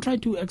 Because I'm trying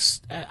to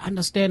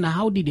understand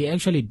how did he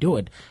actually do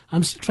it.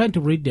 I'm still trying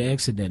to read the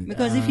accident.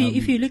 Because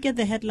if you look at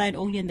the headline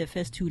only in the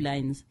first two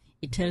lines,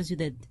 it tells you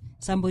that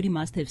somebody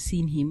must have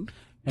seen him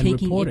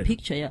taking a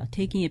picture,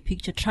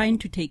 trying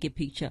to take a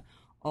picture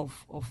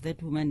of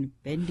that woman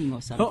bending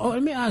or something.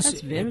 Let me ask.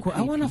 That's very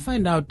I want to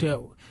find out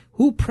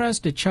who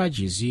pressed the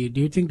charges. Do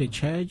you think the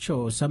church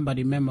or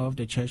somebody member of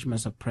the church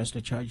must have pressed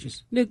the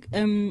charges? Look,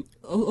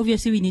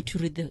 obviously we need to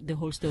read the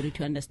whole story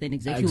to understand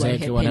exactly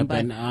what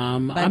happened.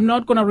 But I'm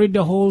not going to read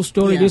the whole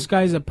story. Yeah. This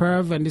guy is a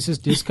perv and this is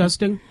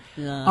disgusting.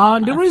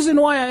 The reason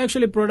why I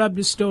actually brought up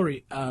this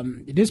story,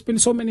 there's been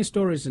so many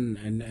stories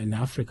in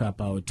Africa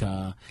about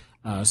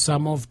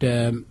some of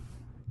them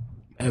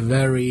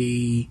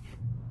very...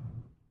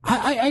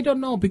 I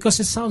don't know, because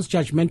it sounds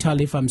judgmental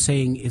if I'm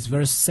saying it's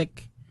very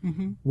sick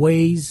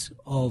ways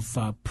of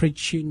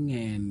preaching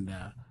and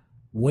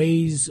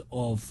ways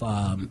of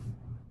I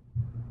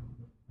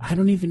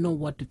don't even know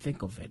what to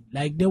think of it.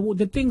 Like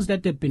the things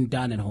that have been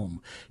done at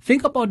home.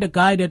 Think about the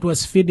guy that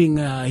was feeding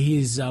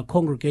his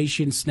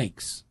congregation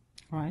snakes.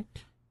 Right.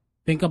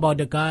 Think about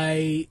the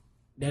guy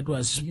that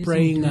was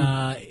spraying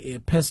a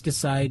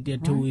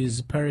pesticide to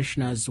his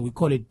parishioners. We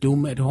call it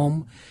doom at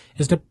home.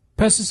 It's the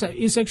pesticide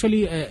is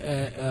actually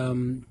a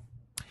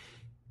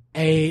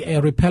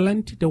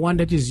repellent, the one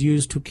that is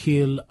used to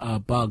kill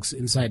bugs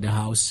inside the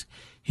house.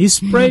 He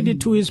sprayed it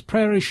to his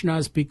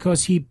parishioners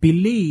because he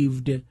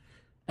believed,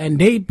 and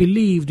they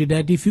believed,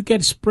 that if you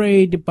get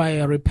sprayed by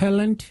a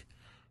repellent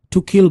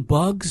to kill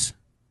bugs,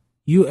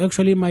 you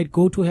actually might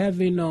go to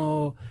heaven,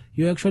 or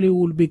you actually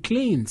will be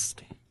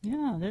cleansed.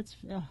 Yeah, that's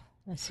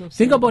so sad.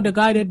 Think about the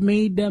guy that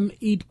made them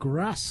eat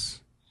grass.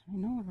 I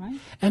know, right?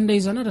 And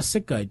there's another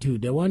sick guy too.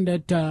 The one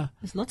that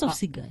there's lots of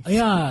sick guys.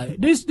 Yeah,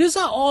 these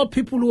are all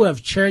people who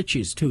have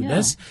churches too.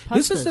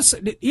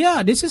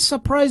 Yeah, this is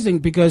surprising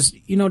because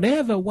they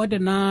have a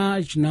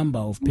large number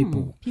of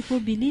people.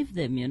 People believe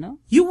them,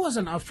 You was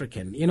an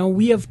African.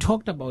 We have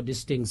talked about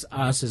these things,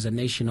 us as a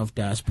nation of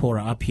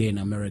diaspora up here in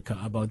America,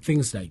 about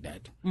things like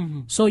that.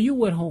 So you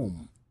were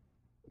home.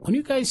 When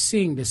you guys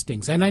seeing these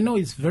things, and I know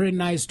it's very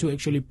nice to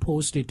actually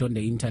post it on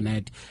the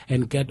internet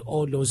and get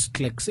all those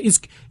clicks. It's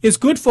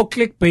good for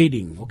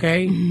clickbaiting,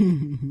 okay?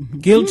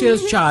 Guilty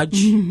as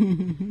charged.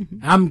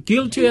 I'm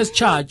guilty as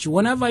charged.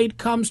 Whenever it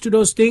comes to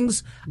those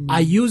things,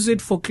 I use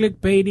it for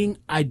clickbaiting.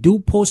 I do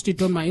post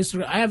it on my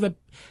Instagram. I have a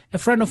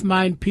friend of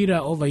mine, Peter,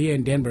 over here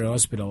in Denver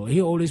Hospital.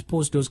 He always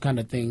posts those kind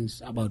of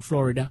things about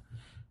Florida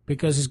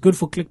because it's good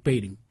for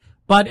clickbaiting.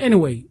 But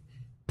anyway,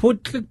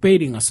 put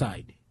clickbaiting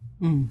aside.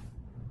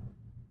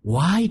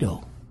 Why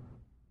though?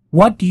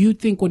 What do you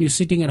think when you're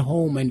sitting at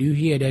home and you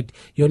hear that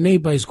your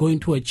neighbor is going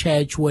to a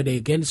church where they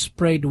get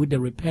sprayed with the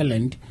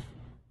repellent,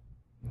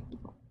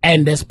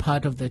 and that's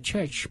part of the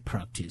church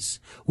practice?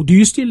 Do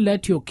you still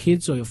let your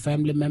kids or your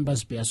family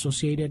members be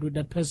associated with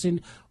that person,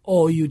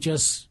 or you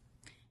just...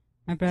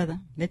 My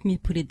brother, let me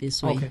put it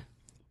this way. Okay.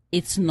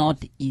 It's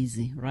not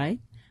easy, right?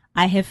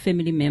 I have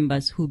family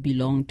members who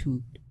belong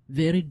to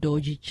very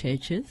dodgy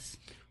churches.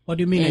 What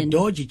do you mean, a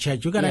dodgy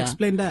church? You got to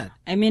explain that.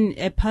 I mean,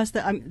 a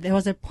pastor, there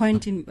was a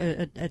point in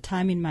a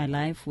time in my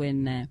life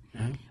when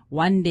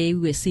one day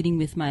we were sitting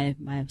with my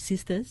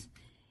sisters,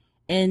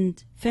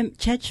 and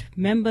church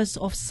members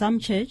of some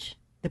church,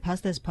 the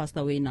pastor has passed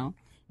away now,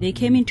 they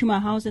came into my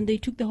house and they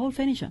took the whole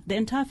furniture, the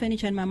entire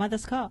furniture in my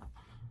mother's car,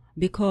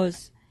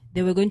 because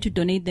they were going to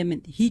donate them.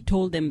 And he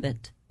told them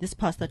that, this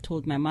pastor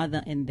told my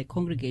mother and the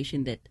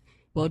congregation that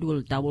God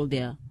will double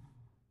their,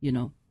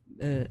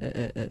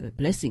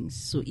 blessings.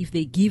 So if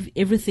they give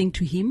everything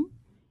to him,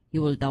 he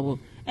will double.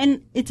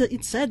 And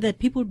it's said that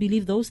people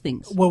believe those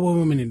things. Wait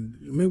a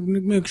minute.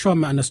 Make sure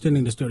I'm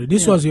understanding the story.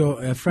 This was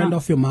a friend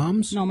of your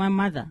mom's? No, my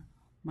mother.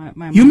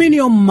 My you mean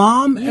your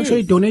mom Yes.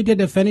 actually donated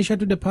the furniture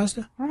to the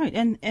pastor? Right,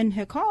 and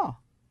her car.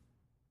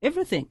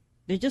 Everything.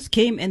 They just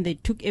came and they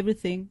took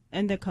everything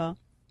and the car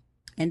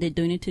and they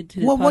donated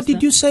to the pastor. What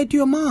did you say to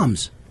your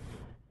moms?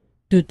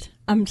 Dude,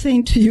 I'm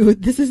saying to you,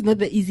 this is not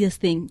the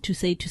easiest thing to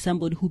say to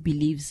somebody who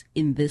believes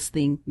in this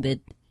thing,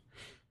 that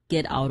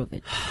get out of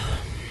it.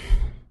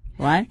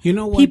 Right? You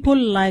know what?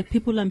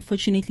 People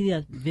unfortunately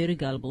are very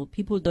gullible.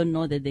 People don't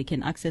know that they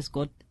can access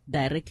God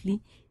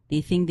directly. They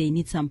think they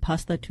need some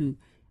pastor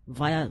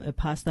via a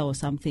pastor or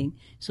something.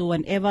 So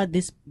whenever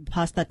this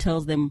pastor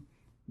tells them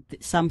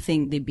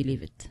something, they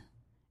believe it.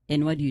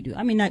 And what do you do?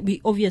 I mean,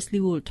 we obviously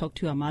will talk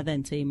to our mother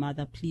and say,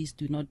 Mother, please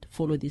do not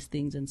follow these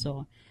things and so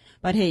on.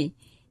 But hey,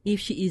 if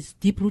she is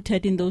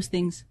deep-rooted in those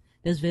things,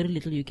 there's very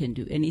little you can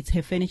do. And it's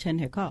her furniture and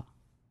her car,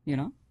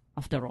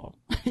 after all.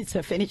 It's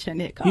her furniture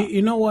and her car.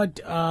 You know what?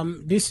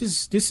 This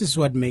is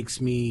what makes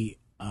me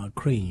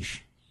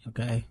cringe,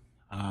 okay,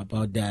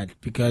 about that.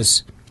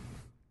 Because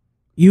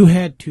you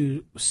had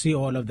to see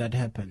all of that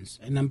happens.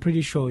 And I'm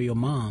pretty sure your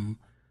mom,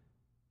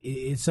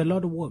 it's a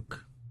lot of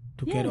work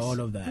to get all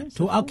of that,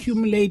 to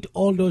accumulate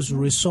all those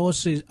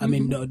resources, I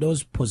mean,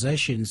 those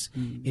possessions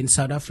in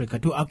South Africa,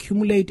 to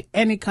accumulate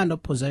any kind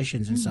of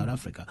possessions in South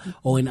Africa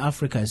or in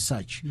Africa as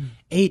such.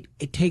 It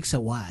takes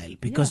a while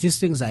because these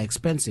things are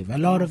expensive. A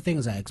lot of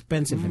things are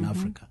expensive in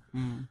Africa.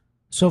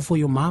 So for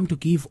your mom to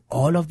give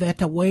all of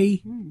that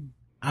away,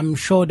 I'm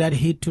sure that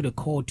hit to the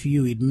core to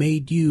you. It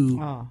made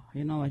you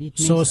it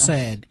so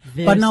sad.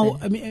 But now,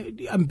 sad. I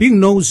mean, I'm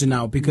being nosy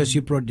now because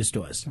you brought this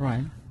to us.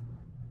 Right.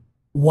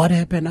 What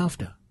happened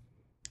after?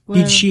 Well,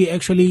 did she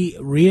actually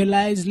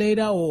realize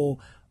later, or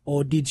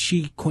did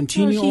she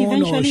continue she on,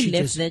 eventually or she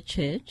left just that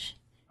church.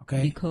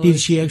 okay? Because Did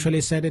she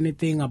actually said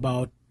anything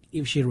about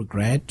if she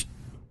regret?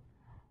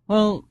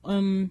 Well,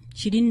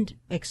 she didn't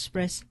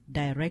express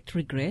direct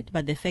regret,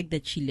 but the fact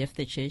that she left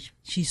the church,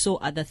 she saw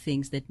other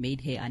things that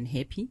made her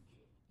unhappy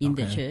in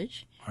the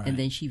church, and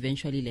then she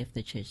eventually left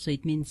the church. So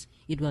it means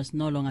it was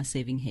no longer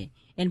saving her.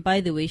 And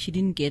by the way, she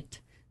didn't get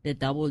the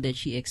double that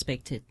she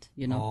expected,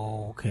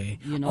 Oh, okay.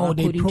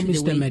 they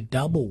promised them a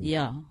double.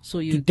 Yeah. So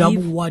To you double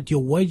give, what?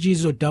 Your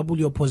wages or double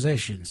your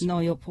possessions? no,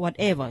 your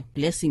whatever,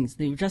 blessings.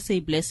 They will just say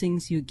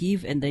blessings, you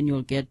give, and then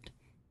you'll get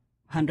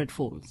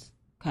 100-folds,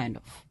 kind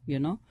of,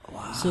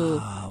 Wow. So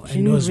she and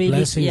didn't those really,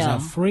 blessings are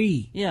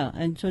free. Yeah,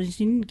 and so she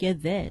didn't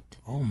get that.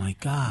 Oh my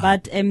God.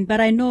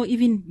 But I know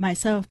even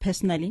myself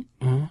personally,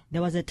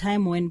 there was a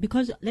time when,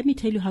 because let me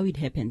tell you how it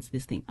happens,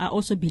 this thing. I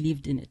also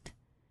believed in it.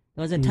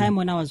 There was a time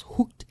when I was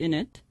hooked in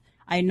it.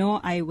 I know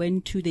I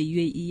went to the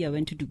UAE, I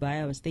went to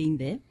Dubai, I was staying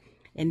there,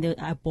 and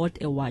I bought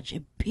a watch,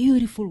 a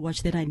beautiful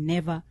watch that I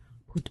never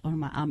put on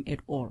my arm at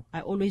all.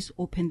 I always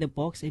opened the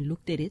box and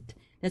looked at it.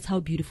 That's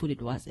how beautiful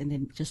it was, and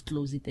then just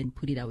close it and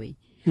put it away.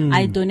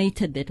 I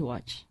donated that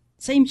watch.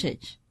 Same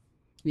church,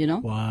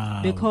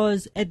 Wow.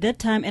 Because at that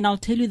time, and I'll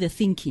tell you the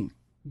thinking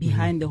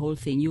behind the whole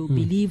thing. You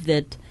believe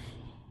that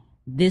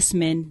this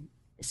man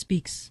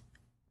speaks,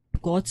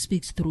 God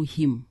speaks through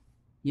him,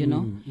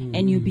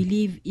 and you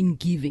believe in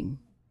giving.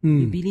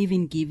 You believe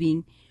in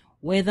giving,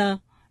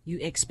 whether you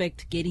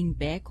expect getting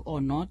back or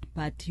not,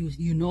 but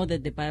you know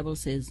that the Bible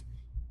says,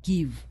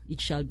 give, it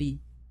shall be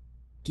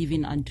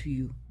given unto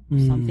you.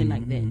 Something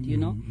like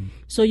that,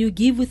 So you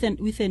give with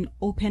an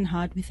open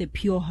heart, with a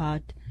pure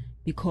heart,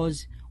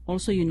 because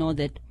also you know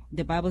that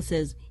the Bible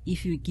says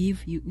if you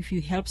give, if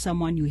you help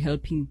someone, you're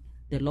helping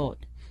the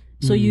Lord.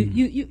 So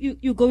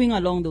you're going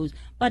along those.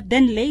 But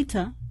then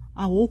later,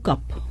 I woke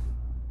up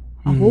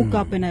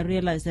and I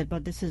realized that,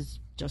 but this is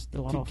just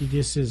a lot of...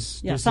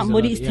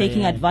 somebody is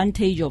taking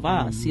advantage of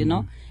us,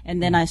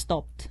 and then I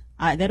stopped.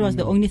 That was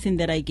the only thing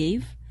that I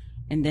gave,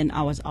 and then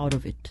I was out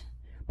of it.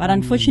 But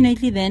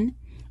unfortunately then,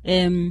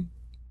 so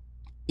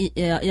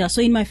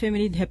in my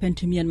family it happened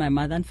to me and my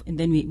mother, and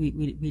then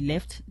we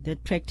left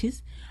that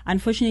practice.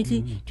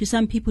 Unfortunately, to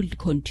some people it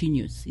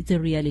continues. It's a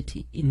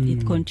reality.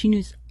 It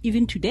continues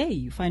even today,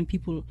 you find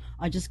people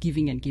are just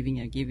giving and giving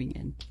and giving,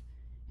 and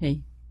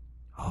hey.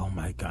 Oh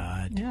my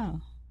God. Yeah.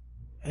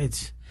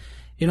 It's,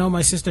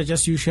 my sister,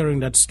 just you sharing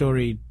that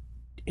story,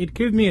 it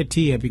gave me a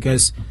tear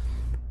because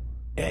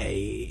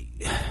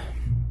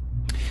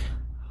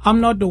I'm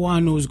not the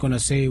one who's going to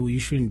say, well, you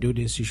shouldn't do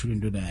this, you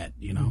shouldn't do that,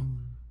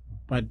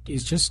 But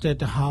it's just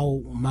that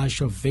how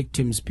much of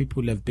victims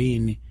people have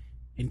been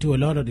into a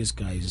lot of these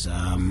guys.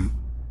 I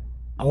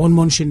won't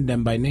mention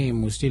them by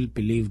name. I still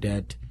believe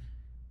they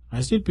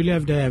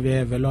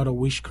have a lot of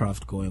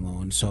witchcraft going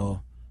on.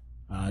 So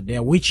they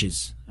are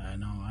witches.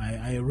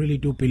 I really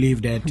do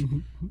believe that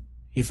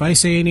if I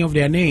say any of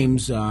their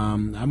names, I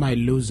might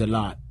lose a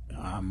lot.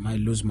 I might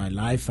lose my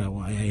life.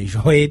 I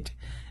enjoy it.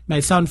 It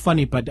might sound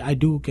funny, but I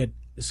do get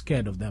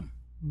scared of them.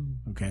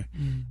 Okay.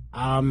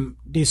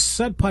 The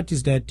sad part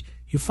is that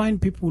you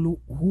find people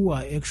who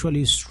are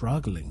actually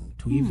struggling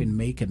to even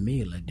make a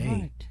meal a day,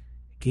 Right.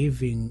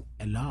 giving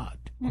a lot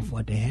of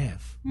what they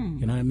have.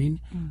 You know what I mean?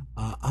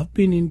 I've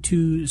been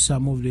into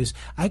some of this.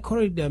 I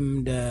call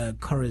them the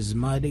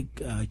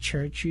charismatic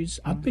churches.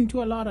 I've been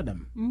to a lot of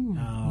them.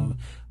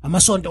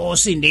 Amasonto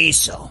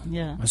osindiso.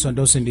 Yeah.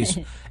 Amasonto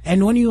osindiso.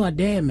 And when you are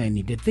there, man,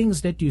 the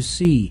things that you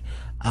see,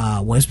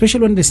 well,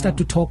 especially when they start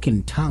to talk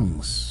in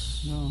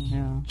tongues,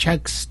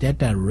 checks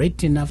that are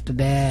written after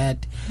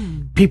that,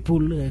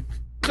 people,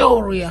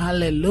 glory,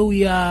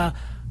 hallelujah,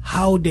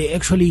 how they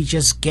actually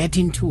just get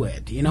into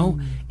it,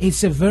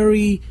 It's a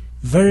very,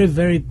 very,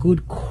 very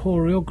good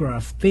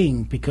choreographed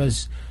thing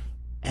because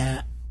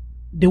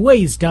the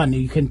way it's done,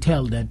 you can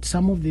tell that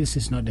some of this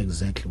is not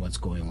exactly what's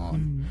going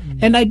on.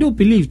 And I do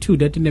believe, too,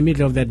 that in the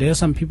middle of that, there are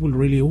some people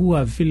really who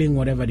are feeling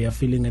whatever they are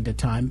feeling at the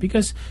time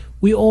because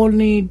we all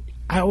need...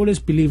 I always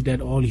believe that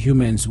all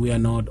humans, we are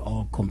not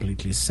all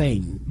completely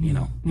sane,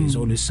 There's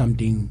always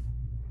something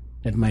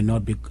that might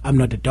not be... I'm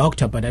not a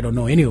doctor, but I don't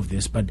know any of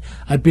this, but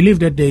I believe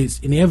that there's,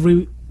 in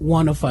every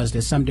one of us,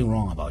 there's something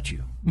wrong about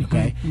you,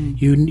 okay?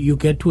 You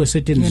get to a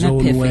certain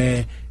zone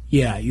where...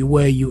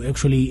 where you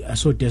actually are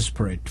so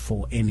desperate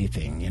for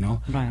anything,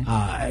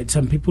 Right.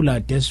 Some people are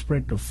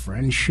desperate of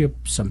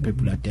friendship. Some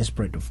people are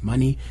desperate of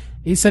money.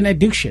 It's an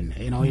addiction,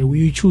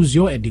 You choose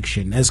your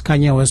addiction, as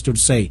Kanye was to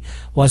say.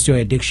 What's your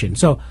addiction?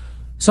 So,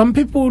 some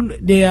people,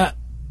 they are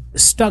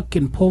stuck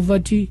in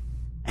poverty,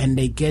 and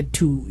they get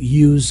to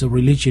use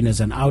religion as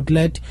an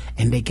outlet,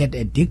 and they get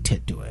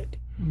addicted to it.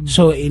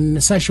 So, in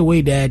such a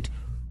way that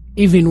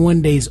even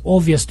when there's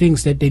obvious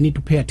things that they need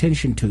to pay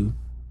attention to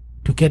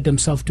get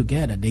themselves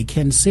together, they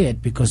can't see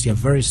it because you're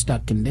very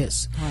stuck in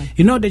this.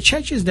 Right. The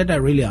churches that I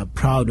really are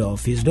proud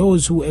of is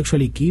those who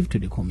actually give to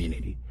the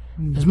community.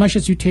 As much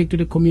as you take to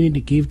the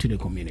community, give to the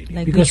community.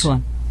 Like because, which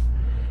one?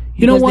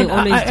 You know Because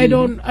what? they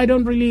always I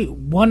don't really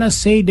want to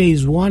say there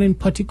is one in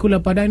particular,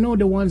 but I know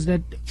the ones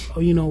that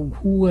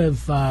who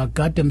have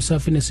got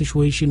themselves in a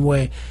situation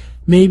where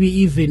maybe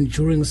even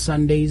during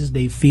Sundays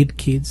they feed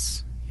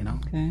kids,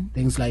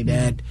 things like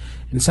that.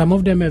 And some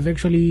of them have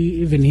actually,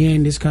 even here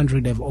in this country,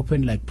 they've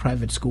opened like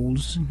private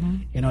schools.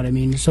 You know what I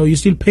mean? So you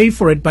still pay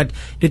for it, but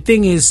the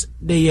thing is,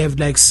 they have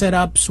like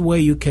setups where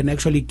you can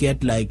actually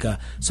get like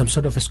some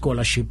sort of a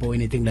scholarship or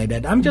anything like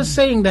that. I'm just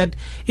saying that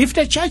if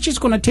the church is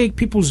going to take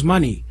people's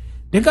money,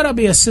 there gotta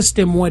be a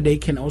system where they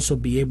can also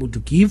be able to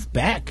give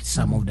back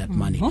some of that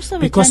money. Most of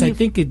the because time I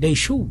think they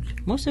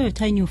should. Most of the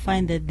time you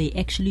find that they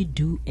actually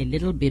do a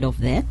little bit of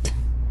that.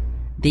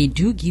 They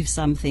do give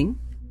something,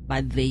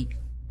 but they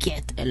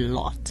get a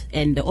lot.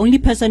 And the only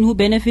person who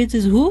benefits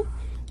is who?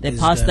 The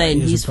pastor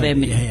and his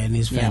family. Yeah, and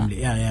his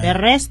family. Yeah.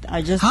 The rest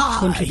are just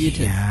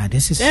contributed. Yeah,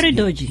 this is very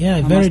dodgy. Yeah,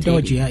 very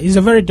dodgy. Yeah. It's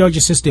a very dodgy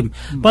system.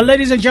 But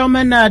ladies and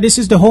gentlemen, this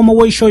is the Home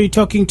Away Show. You're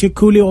talking to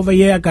Kuli over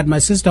here. I got my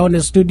sister on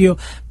the studio,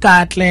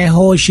 Katle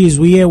Ho. She's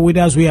here with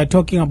us. We are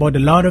talking about a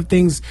lot of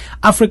things.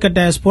 Africa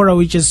diaspora.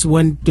 We just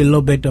went a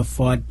little bit of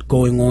what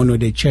going on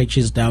with the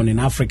churches down in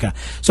Africa.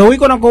 So we're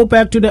gonna go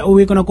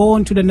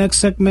on to the next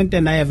segment,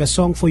 and I have a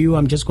song for you.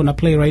 I'm just gonna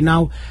play right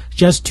now,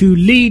 just to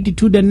lead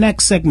to the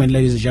next segment,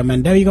 ladies and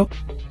gentlemen. There you go.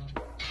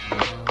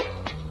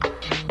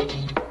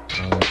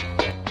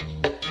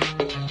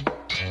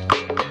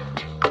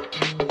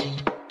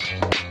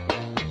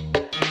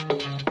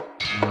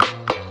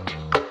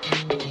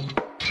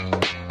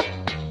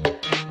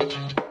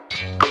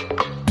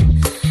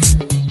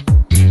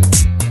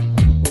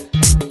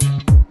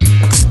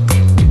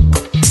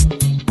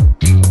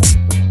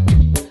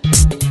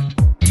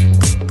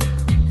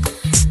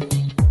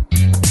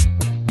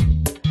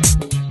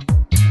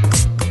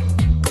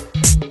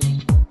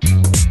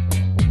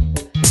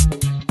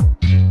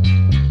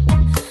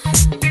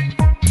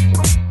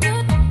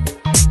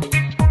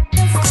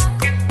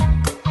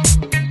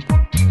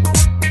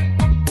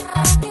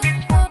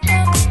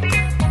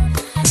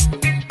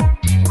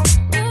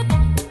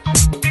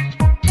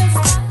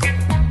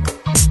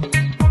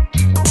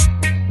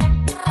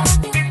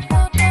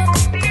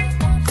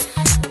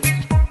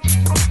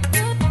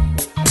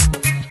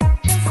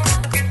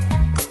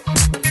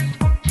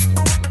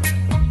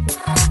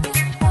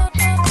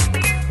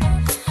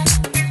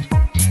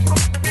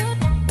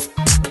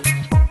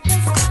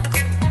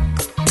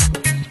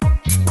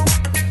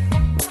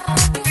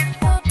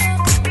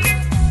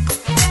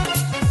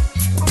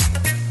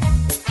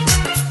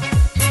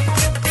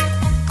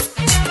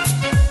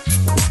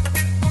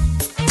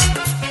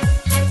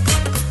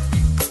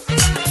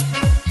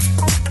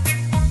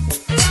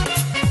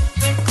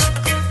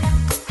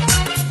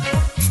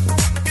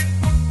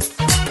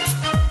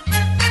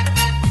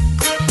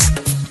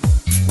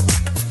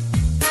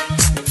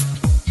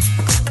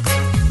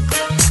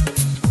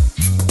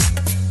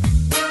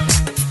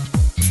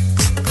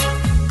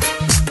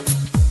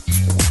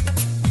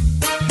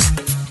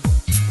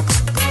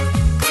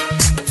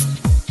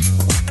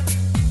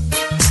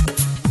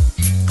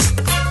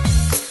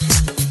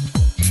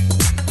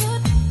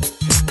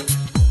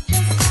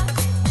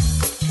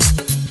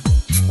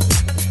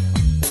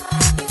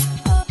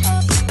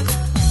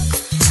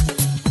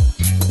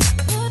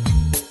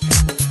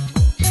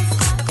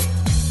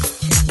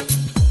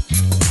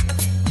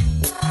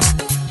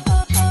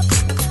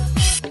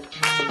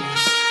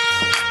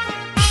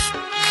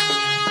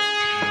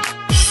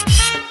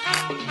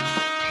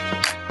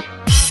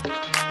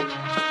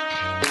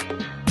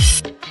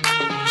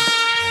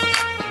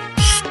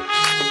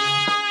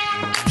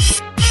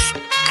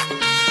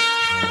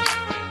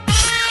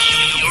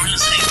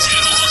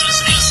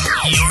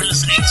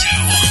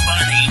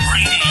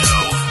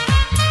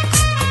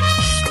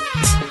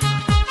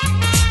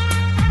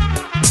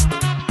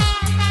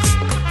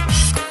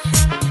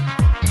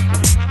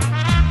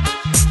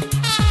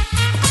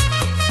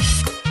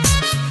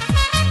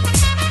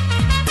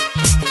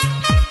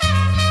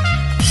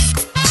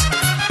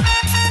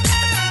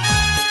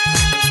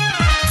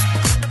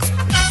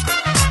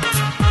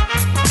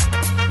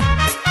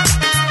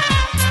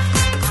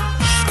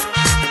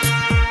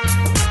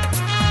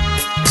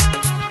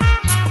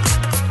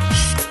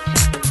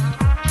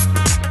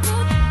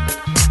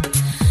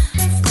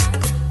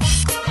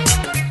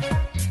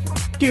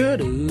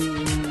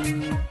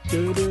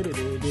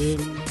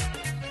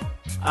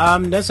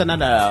 That's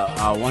another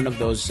one of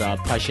those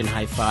passion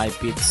hi-fi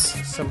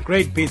beats. Some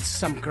great beats,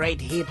 some great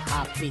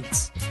hip-hop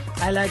beats.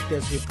 I like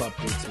those hip-hop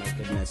beats, my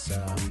goodness.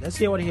 Let's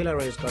see what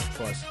Hillary has got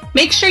for us.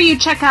 Make sure you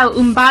check out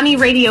Umbani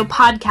Radio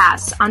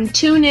podcasts on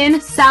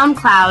TuneIn,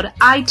 SoundCloud,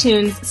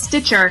 iTunes,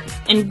 Stitcher,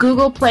 and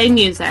Google Play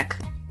Music.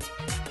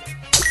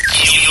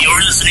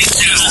 You're listening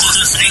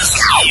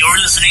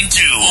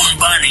to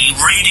Umbani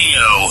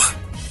Radio.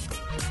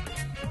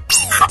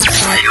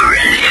 Are you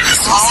ready?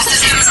 All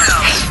systems go.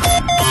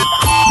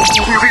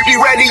 Be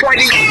ready.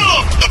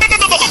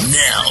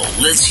 Now,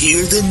 let's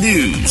hear the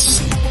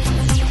news.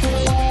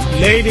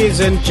 Ladies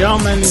and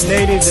gentlemen,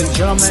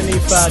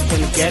 if I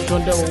can get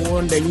on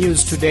the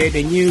news today,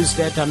 the news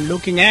that I'm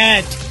looking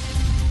at.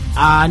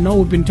 I know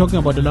we've been talking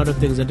about a lot of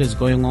things that is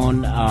going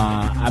on.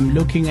 I'm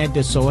looking at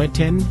the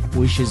Sowetan,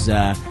 which is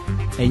a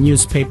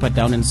newspaper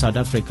down in South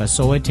Africa.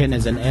 Sowetan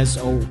is an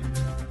Sowetan.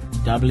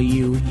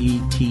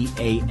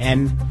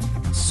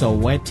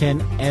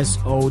 Sowetan,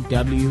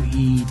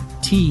 Sowetan.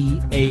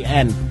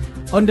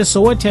 On the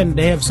Sowetan,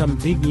 they have some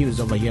big news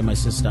over here, my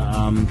sister.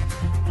 I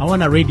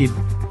want to read it.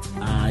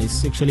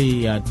 It's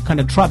actually kind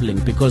of troubling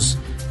because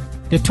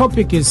the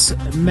topic is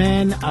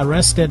man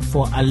arrested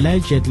for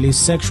allegedly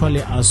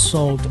sexually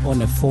assault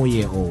on a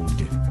 4-year-old.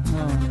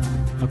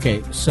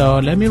 Okay, so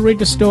let me read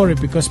the story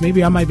because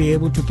maybe I might be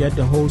able to get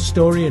the whole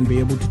story and be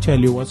able to tell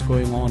you what's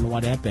going on,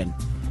 what happened.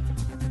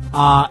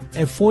 A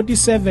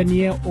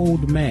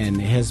 47-year-old man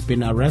has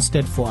been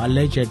arrested for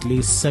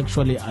allegedly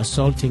sexually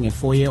assaulting a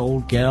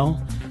 4-year-old girl.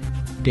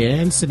 The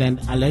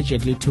incident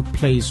allegedly took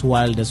place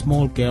while the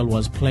small girl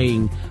was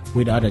playing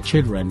with other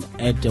children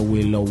at the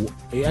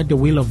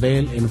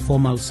Willowvale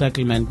informal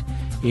settlement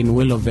in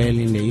Willowvale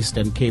in the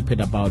Eastern Cape at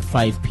about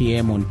 5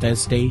 p.m. on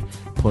Thursday,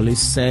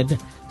 police said.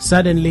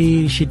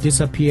 Suddenly, she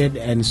disappeared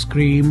and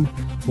scream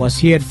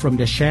was heard from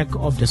the shack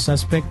of the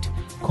suspect.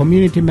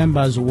 Community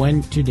members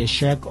went to the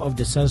shack of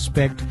the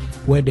suspect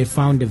where they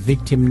found the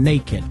victim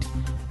naked.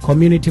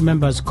 Community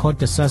members caught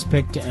the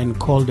suspect and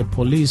called the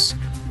police,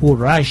 who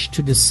rushed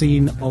to the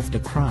scene of the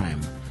crime.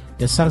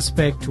 The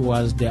suspect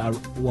was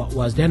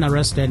then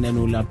arrested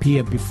and will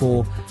appear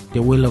before the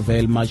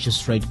Willowvale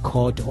Magistrate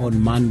Court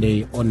on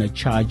Monday on a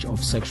charge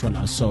of sexual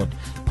assault,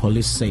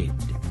 police said.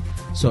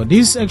 So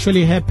this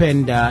actually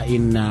happened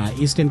in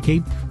Eastern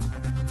Cape.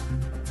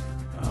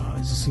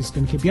 Is this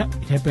Eastern Cape? Yeah,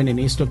 it happened in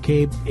Eastern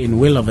Cape in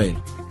Willowvale.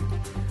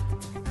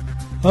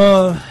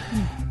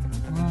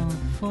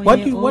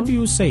 What do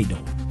you say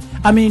though?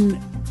 I mean,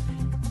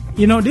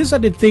 you know, these are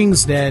the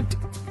things that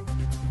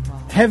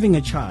having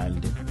a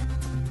child,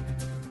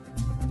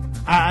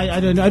 I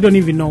don't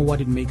even know what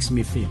it makes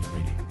me feel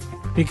really,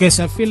 because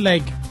I feel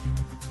like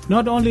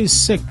not only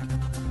sick.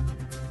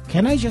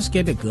 Can I just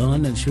get a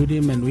gun and shoot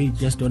him and we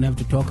just don't have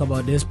to talk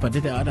about this? But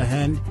on the other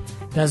hand,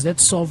 does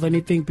that solve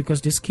anything? Because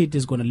this kid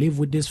is going to live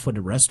with this for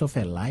the rest of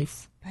her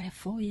life. But a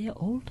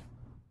 4-year-old?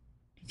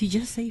 Did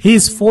you just say?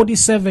 He's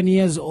 47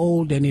 years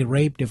old and he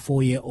raped a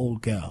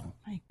 4-year-old girl.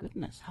 My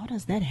goodness, how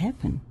does that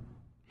happen?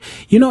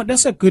 You know,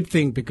 that's a good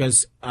thing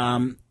because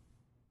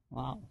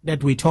wow,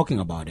 that we're talking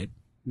about it.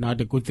 Not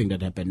a good thing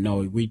that happened.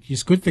 No,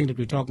 it's a good thing that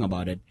we're talking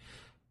about it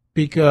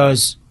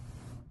because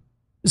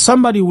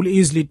somebody will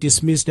easily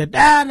dismiss that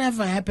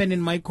never happened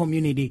in my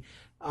community.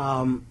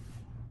 I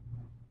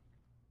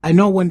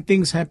know when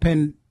things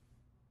happen,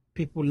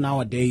 people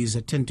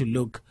nowadays tend to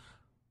look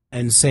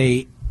and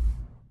say,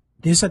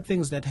 these are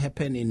things that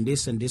happen in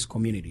this and this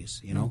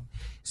communities, you know.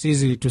 It's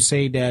easy to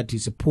say that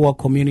it's a poor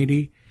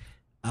community.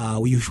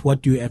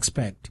 What do you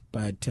expect?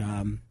 But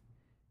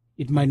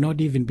it might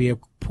not even be a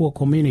poor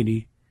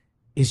community.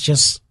 It's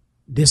just,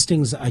 these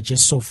things are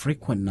just so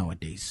frequent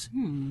nowadays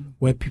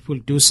where people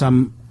do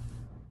some...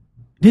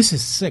 This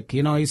is sick,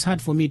 you know. It's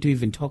hard for me to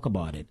even talk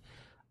about it.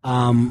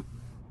 I'm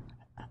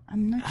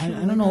not sure.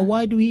 I don't know.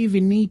 Why do we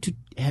even need to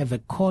have a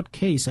court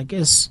case? I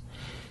guess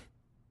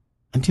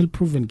until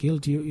proven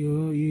guilty,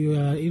 you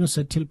are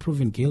innocent till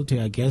proven guilty.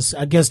 I guess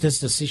that's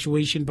the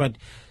situation. But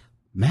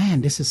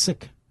man, this is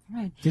sick.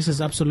 Right. This is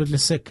absolutely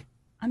sick.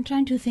 I'm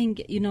trying to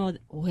think, you know,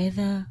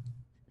 whether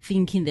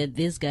thinking that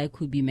this guy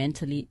could be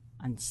mentally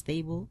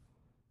unstable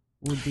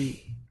would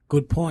be...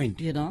 Good point.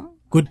 You know?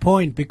 Good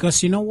point,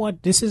 because you know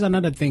what? This is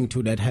another thing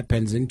too that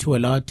happens into a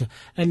lot.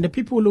 And the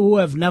people who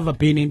have never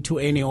been into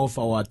any of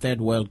our third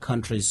world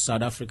countries,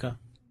 South Africa,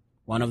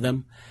 one of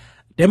them,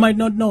 they might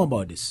not know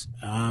about this.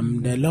 A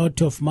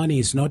lot of money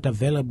is not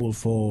available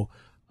for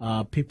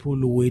people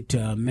with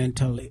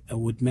mental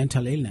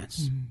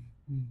illness.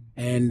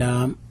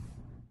 And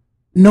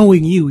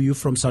knowing you're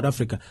from South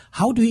Africa,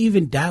 how do you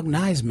even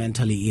diagnose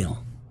mentally ill?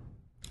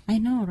 I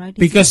know, right?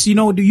 Because, you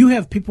know, do you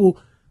have people,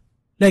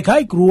 like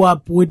I grew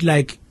up with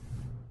like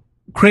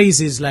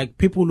crazes, like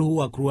people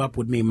who grew up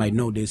with me might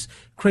know this,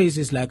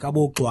 crazes like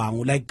Abo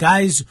Kwangu, like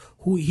guys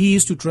who he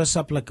used to dress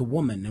up like a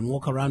woman and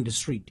walk around the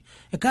street.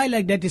 A guy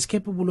like that is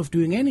capable of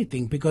doing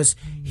anything because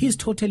he's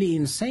totally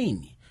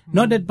insane.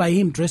 Not that by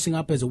him dressing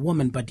up as a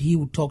woman, but he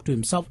would talk to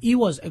himself. He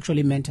was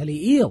actually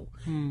mentally ill.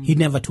 He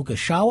never took a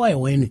shower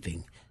or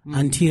anything.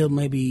 until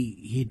maybe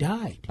he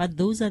died. But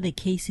those are the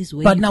cases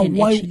where But you now can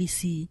why- actually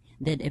see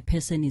that a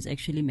person is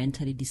actually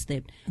mentally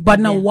disturbed. But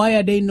now, they're- why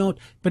are they not?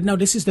 But now,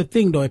 this is the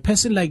thing, though. A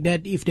person like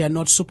that, if they are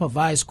not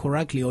supervised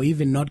correctly or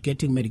even not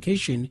getting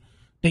medication,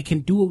 they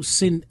can do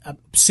sin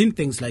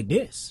things like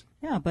this.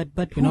 Yeah, but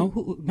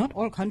not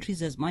all countries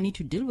has money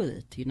to deal with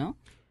it, you know?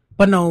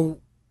 But now,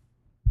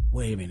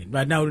 wait a minute.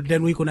 Right now,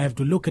 then we're going to have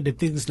to look at the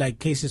things like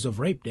cases of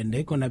rape. Then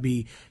they're going to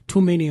be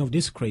too many of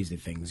these crazy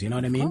things. You know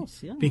what I mean?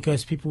 course, yeah.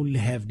 Because people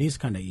have these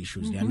kind of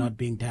issues. They're not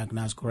being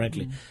diagnosed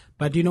correctly.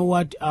 But you know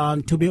what?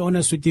 To be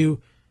honest with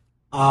you,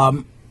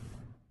 I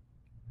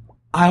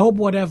hope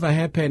whatever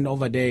happened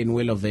over there in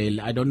Willowvale,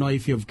 I don't know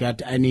if you've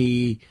got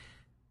any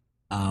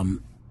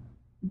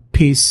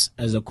peace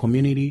as a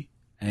community,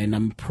 and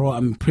I'm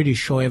pretty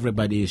sure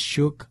everybody is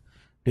shook.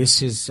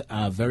 This is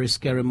a very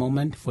scary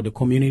moment for the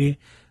community,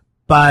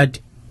 but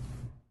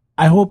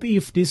I hope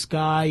if this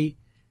guy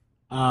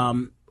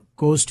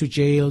goes to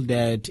jail,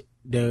 that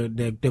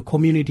the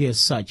community as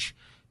such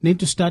need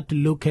to start to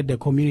look at the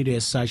community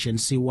as such and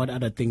see what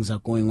other things are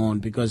going on,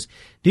 because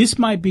this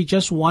might be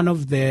just one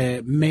of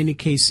the many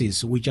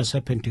cases we just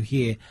happen to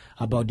hear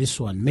about this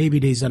one. Maybe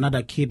there's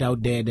another kid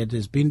out there that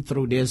has been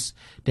through this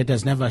that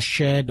has never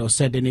shared or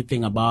said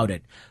anything about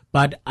it.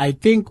 But I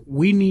think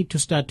we need to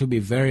start to be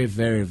very,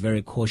 very,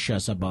 very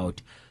cautious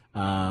about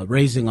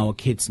raising our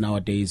kids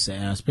nowadays,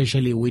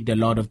 especially with a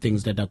lot of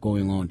things that are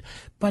going on.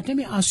 But let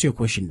me ask you a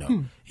question,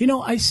 though. You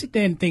know, I sit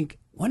there and think,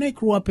 when I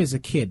grew up as a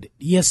kid,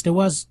 yes, there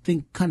was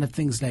kind of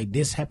things like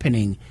this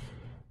happening,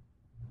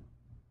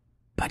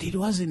 but it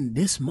wasn't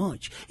this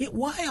much.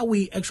 Why are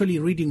we actually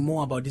reading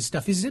more about this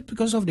stuff? Is it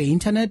because of the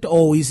internet,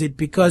 or is it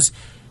because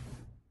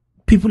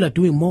people are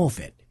doing more of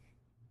it?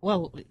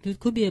 Well, it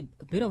could be a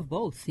bit of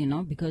both, you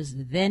know, because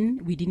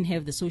then we didn't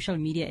have the social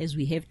media as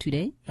we have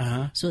today.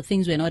 So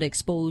things were not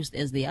exposed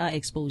as they are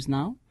exposed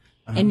now.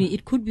 And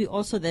it could be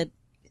also that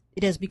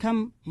it has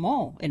become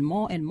more and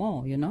more and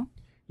more, you know.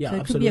 Yeah, so it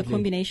absolutely. could be a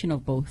combination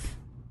of both.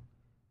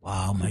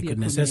 Wow, my be a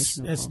goodness,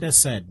 combination of that's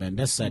sad, man.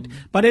 That's sad.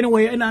 But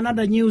anyway, in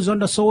another news on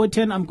the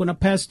Sowetan, I'm gonna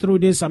pass through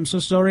this. I'm so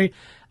sorry.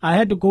 I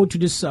had to go to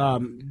this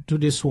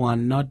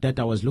one. Not that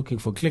I was looking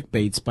for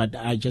clickbaits, but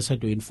I just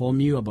had to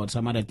inform you about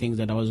some other things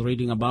that I was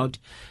reading about.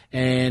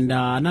 And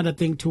another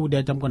thing too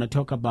that I'm gonna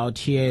talk about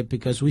here,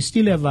 because we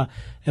still have a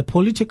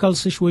political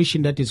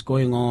situation that is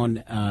going on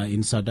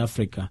in South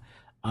Africa.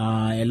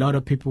 A lot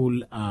of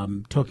people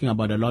talking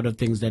about a lot of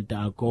things that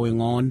are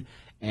going on.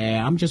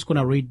 I'm just going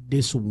to read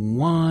this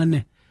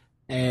one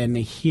and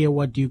hear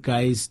what you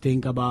guys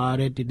think about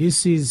it.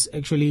 This is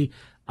actually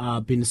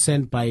been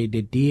sent by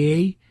the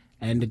DA,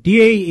 and the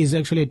DA is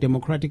actually a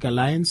Democratic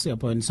Alliance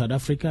in South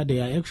Africa. They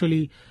are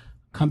actually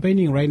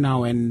campaigning right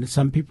now, and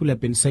some people have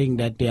been saying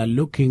that they are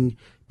looking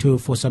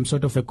for some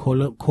sort of a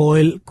coalition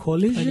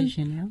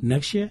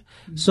next year.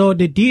 So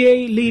the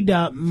DA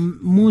leader,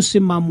 Musi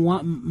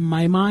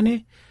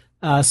Maimane,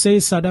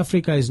 says South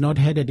Africa is not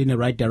headed in the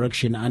right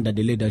direction under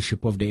the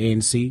leadership of the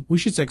ANC,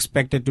 which is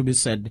expected to be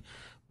said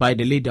by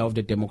the leader of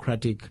the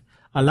Democratic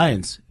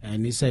Alliance.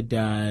 And he said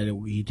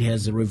it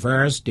has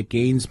reversed the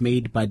gains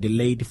made by the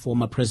late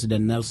former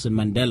President Nelson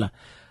Mandela.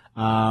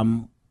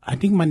 I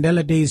think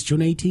Mandela Day is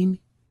June 18.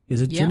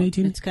 Is it June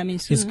 18? It's coming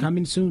soon. It's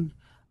coming soon.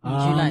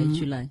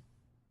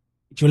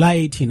 July.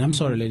 18. I'm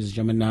sorry, ladies and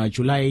gentlemen.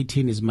 July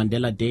 18 is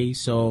Mandela Day.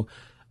 So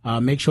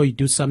make sure you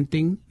do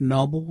something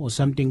noble or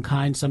something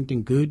kind,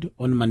 something good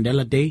on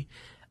Mandela Day.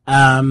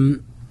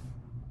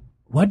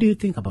 What do you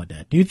think about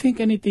that? Do you think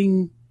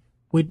anything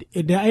with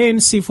the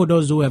ANC, for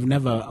those who have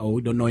never or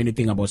who don't know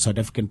anything about South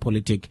African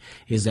politics,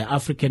 is the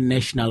African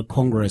National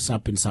Congress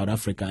up in South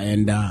Africa.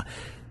 And I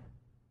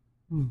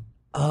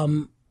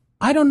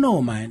don't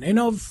know, man. You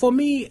know, for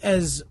me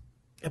as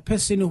a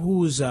person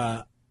who's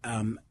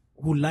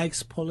who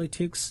likes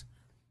politics,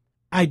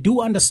 I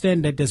do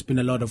understand that there's been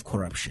a lot of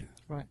corruption.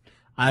 Right.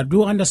 I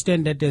do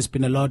understand that there's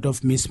been a lot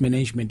of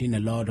mismanagement in a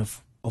lot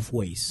of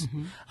ways.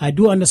 I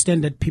do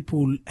understand that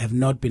people have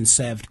not been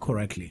served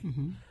correctly.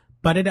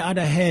 But on the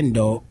other hand,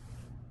 though,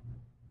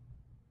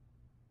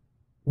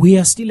 we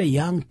are still a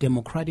young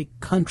democratic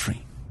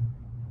country.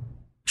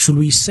 Should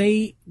we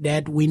say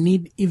that we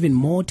need even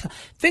more time?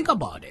 Think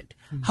about it.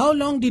 How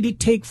long did it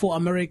take for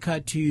America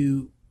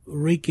to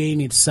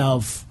regain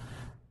itself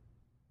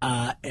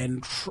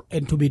and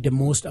to be the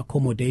most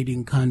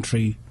accommodating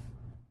country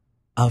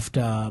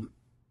after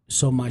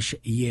so much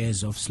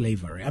years of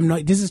slavery?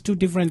 This is two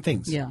different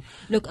things. Yeah.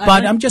 Look,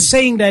 but I'm just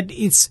saying that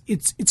it's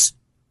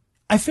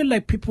I feel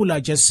like people are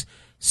just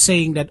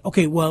saying that,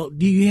 okay, well,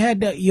 you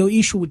had your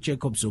issue with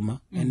Jacob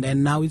Zuma, and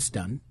then now it's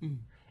done.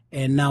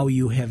 And now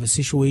you have a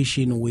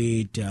situation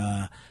with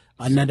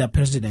another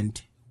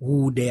president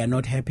who they are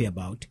not happy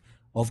about,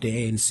 of the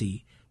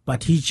ANC,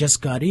 but he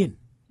just got in.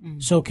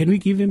 So can we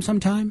give him some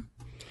time?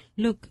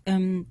 Look,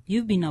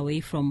 you've been away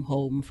from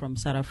home, from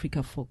South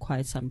Africa, for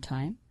quite some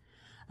time.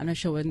 I'm not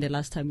sure when the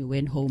last time you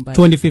went home, but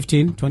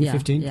 2015.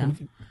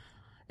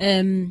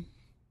 Yeah.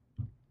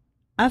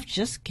 I've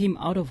just came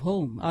out of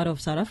home, out of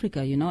South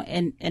Africa, you know,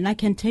 and I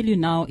can tell you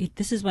now,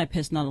 this is my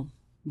personal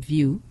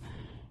view.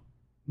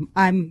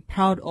 I'm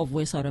proud of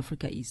where South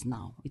Africa is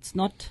now. It's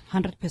not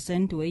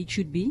 100% where it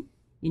should be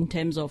in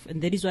terms of,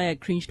 and that is why I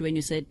cringed when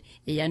you said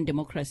a young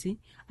democracy.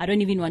 I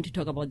don't even want to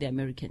talk about the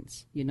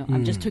Americans.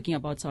 I'm just talking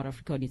about South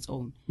Africa on its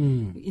own.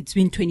 It's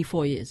been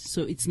 24 years,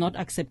 so it's not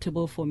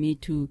acceptable for me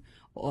to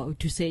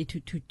say,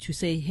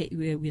 hey,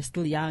 we're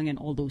still young and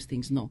all those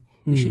things. No,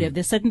 we should have.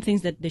 There's certain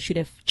things that they should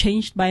have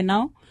changed by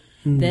now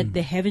that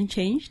they haven't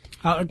changed.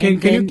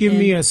 Can you give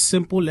me a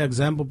simple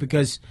example?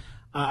 Because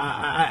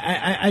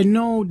I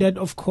know that,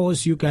 of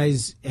course, you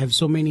guys have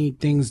so many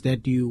things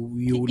that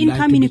you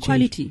income like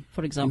inequality,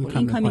 for example,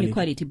 income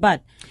inequality.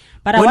 But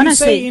I when want you to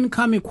say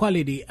income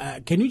equality,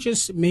 can you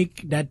just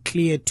make that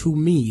clear to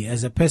me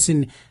as a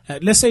person?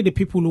 Let's say the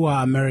people who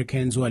are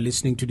Americans who are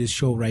listening to this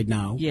show right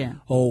now,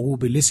 or who will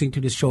be listening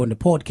to this show on the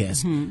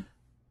podcast.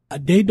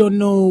 They don't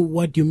know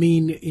what you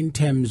mean in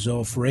terms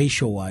of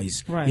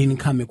ratio-wise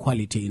income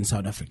equality in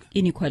South Africa.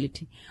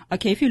 Inequality.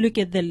 Okay, if you look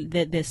at the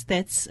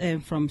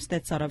stats from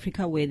Stats South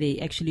Africa, where they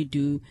actually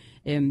do,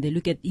 they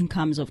look at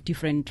incomes of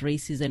different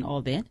races and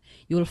all that,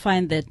 you will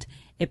find that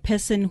a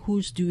person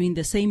who's doing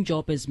the same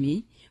job as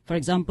me, for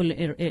example,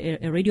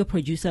 a radio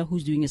producer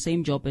who's doing the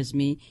same job as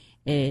me,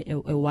 a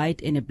white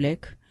and a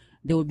black,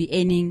 they will be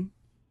earning,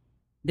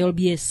 there will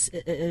be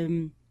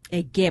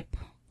a gap.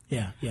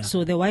 Yeah.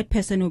 So the white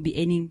person will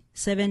be earning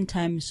 7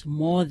 times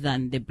more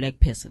than the black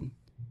person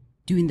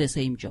doing the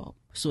same job.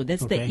 So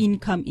that's the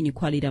income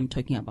inequality I'm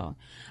talking about.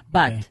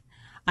 But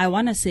I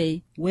want to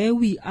say where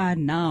we are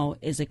now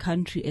as a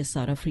country, as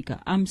South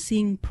Africa, I'm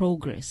seeing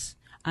progress.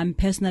 I'm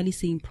personally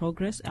seeing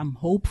progress. I'm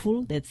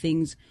hopeful that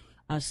things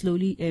are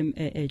slowly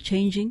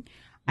changing.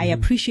 I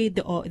appreciate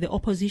the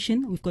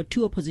opposition. We've got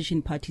 2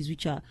 opposition parties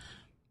which are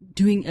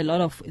doing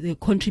they're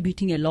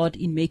contributing a lot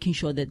in making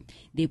sure that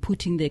they're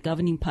putting the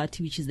governing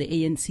party, which is the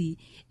ANC,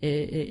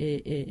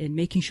 and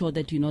making sure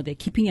that, they're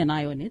keeping an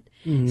eye on it.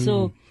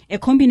 So a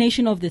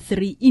combination of the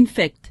 3, in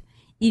fact,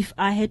 if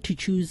I had to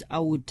choose, I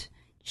would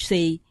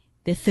say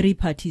the 3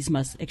 parties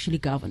must actually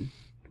govern,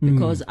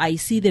 because I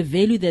see the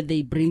value that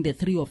they bring, the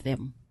 3 of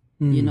them,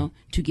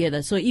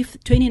 together. So if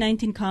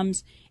 2019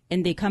 comes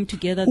and they come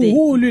together,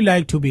 who would you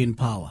like to be in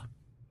power?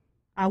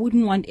 I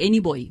wouldn't want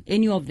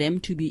any of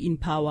them to be in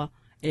power.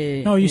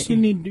 No, you still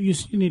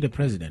need a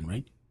president,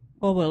 right?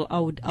 Oh well, I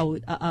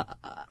would.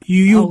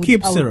 You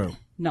keep Cyril.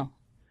 No,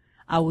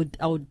 I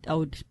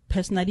would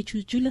personally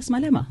choose Julius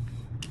Malema.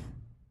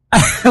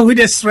 With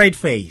a straight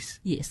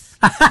face. Yes,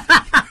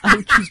 I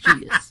would choose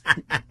Julius.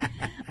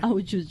 I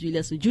would choose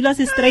Julius. Julius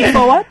is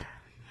straightforward,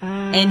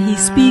 and he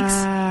speaks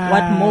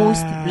what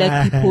most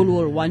black people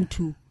will want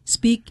to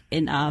speak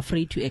and are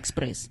afraid to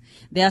express.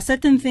 There are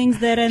certain things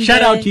there and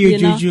Shout out to you,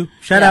 Juju.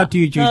 Shout out to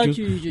you,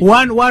 Juju.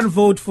 One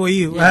vote for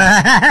you.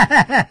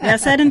 Yeah. There are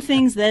certain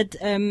things that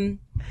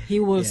he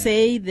will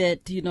say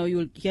that,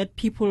 you'll get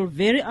people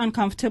very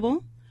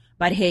uncomfortable.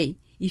 But hey,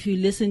 if you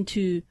listen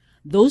to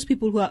those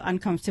people who are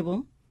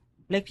uncomfortable,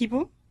 black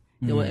people,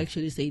 they will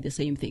actually say the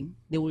same thing.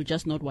 They will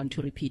just not want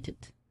to repeat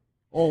it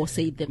or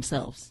say it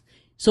themselves.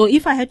 So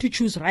if I had to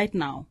choose right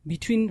now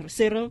between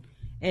Cyril,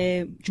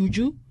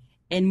 Juju,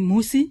 and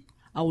Musi,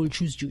 I will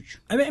choose Juju.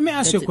 Let me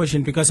ask you a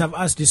question, because I've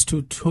asked this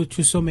to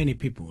so many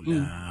people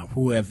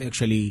who have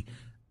actually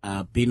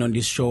been on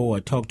this show or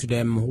talked to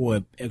them, who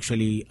have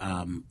actually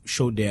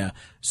showed their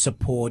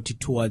support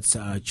towards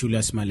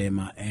Julius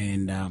Malema.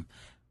 And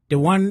the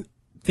one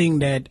thing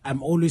that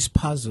I'm always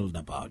puzzled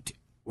about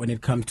when it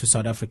comes to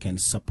South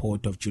Africans'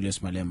 support of Julius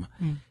Malema,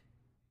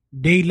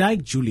 they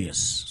like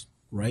Julius,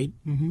 right?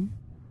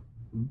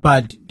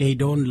 But they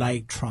don't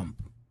like Trump.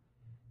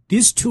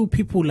 These 2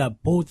 people are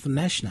both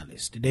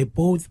nationalists. They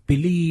both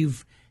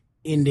believe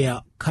in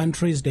their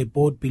countries. They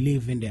both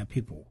believe in their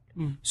people.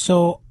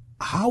 So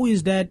how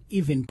is that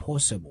even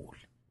possible?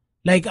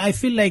 Like, I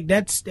feel like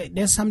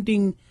there's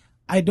something,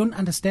 I don't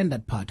understand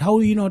that part. How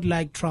do you not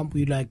like Trump?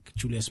 You like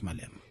Julius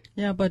Malema?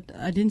 Yeah, but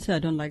I didn't say I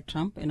don't like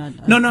Trump. And I'm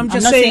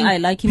just not saying I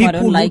like him, I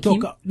don't like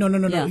him. No.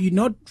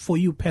 Not for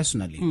you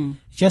personally.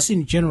 Just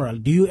in general.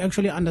 Do you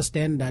actually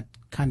understand that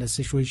kind of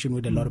situation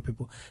with a lot of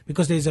people?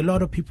 Because there's a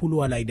lot of people who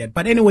are like that.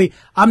 But anyway,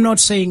 I'm not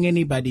saying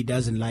anybody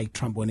doesn't like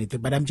Trump or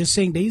anything, but I'm just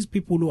saying there is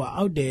people who are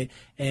out there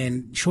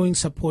and showing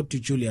support to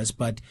Julius,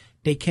 but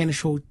they can't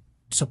show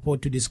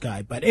support to this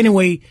guy. But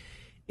anyway,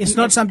 it's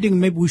not something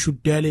maybe we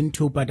should delve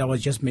into, but I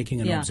was just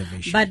making an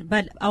observation.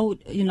 But I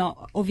would,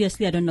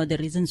 obviously I don't know the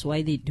reasons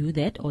why they do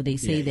that or they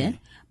say that.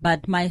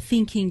 But my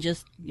thinking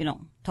just,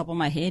 top of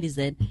my head is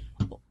that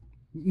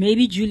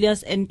maybe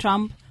Julius and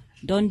Trump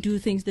don't do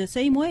things the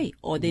same way,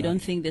 or they don't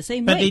think the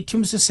same way. But they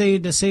seem to say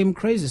the same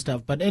crazy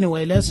stuff. But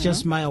anyway, that's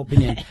just my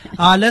opinion.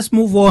 Let's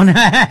move on.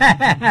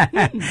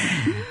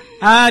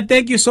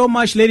 Thank you so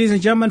much, ladies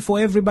and gentlemen,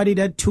 for everybody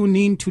that tuned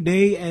in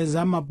today as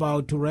I'm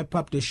about to wrap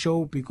up the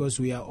show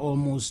because we are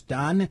almost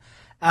done.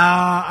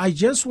 I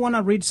just want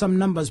to read some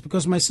numbers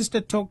because my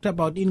sister talked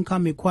about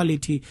income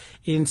equality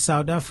in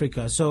South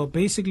Africa. So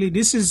basically,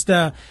 this is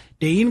the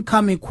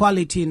income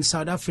equality in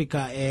South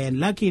Africa.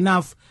 And lucky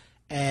enough,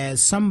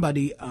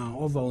 somebody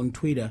over on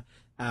Twitter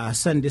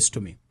sent this to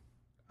me.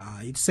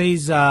 It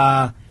says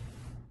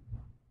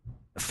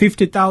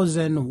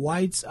 50,000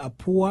 whites are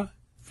poor,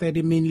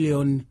 30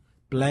 million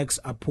blacks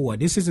are poor.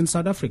 This is in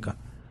South Africa.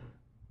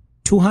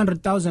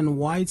 200,000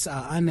 whites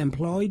are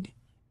unemployed,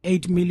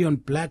 8 million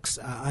blacks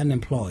are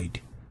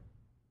unemployed.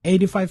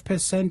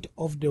 85%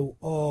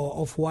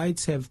 of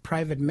whites have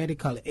private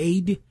medical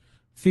aid,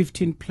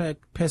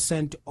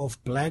 15%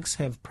 of blacks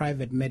have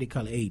private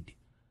medical aid.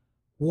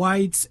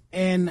 Whites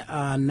earn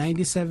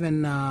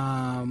 97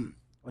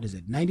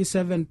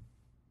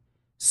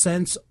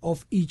 cents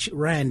of each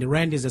rand.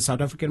 Rand is the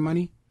South African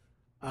money.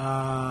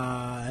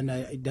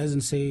 It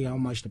doesn't say how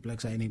much the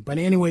blacks are earning. But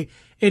anyway,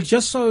 it's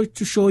just so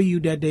to show you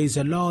that there is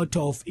a lot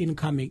of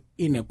income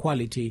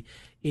inequality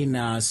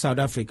in South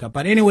Africa.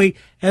 But anyway,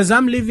 as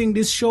I'm leaving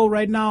this show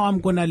right now, I'm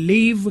going to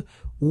leave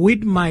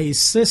with my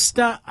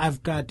sister.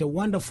 I've got a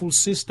wonderful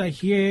sister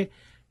here,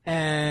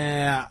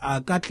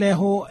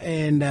 Katleho,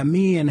 and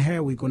me and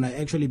her, we're going to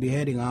actually be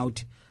heading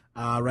out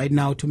right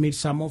now to meet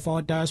some of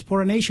our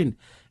diaspora nation.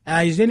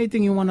 Is there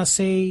anything you want to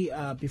say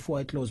before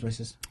I close, my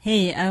sister?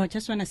 Hey, I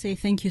just want to say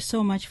thank you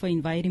so much for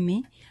inviting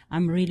me.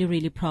 I'm really,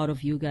 really proud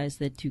of you guys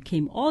that you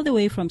came all the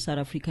way from South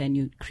Africa and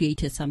you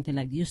created something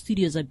like this. Your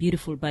studios are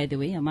beautiful, by the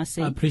way, I must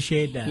say. I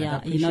appreciate that.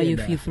 Yeah,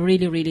 you've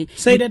really, really...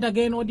 Say that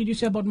again. What did you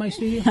say about my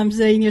studio? I'm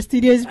saying your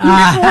studio is beautiful.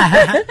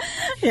 Yeah.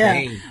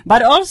 Hey.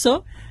 But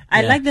also,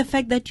 I like the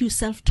fact that you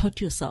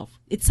self-taught yourself.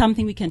 It's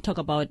something we can talk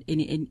about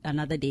in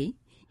another day.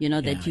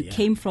 That you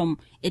came from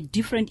a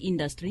different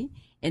industry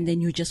and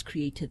then you just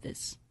created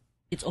this.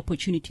 It's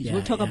opportunities.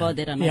 We'll talk about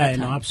that another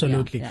time. No,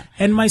 absolutely. Yeah.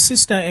 And my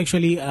sister,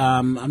 actually,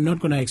 I'm not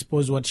going to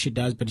expose what she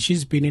does, but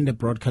she's been in the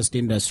broadcast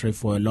industry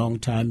for a long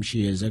time.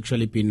 She has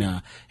actually been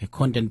a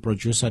content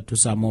producer to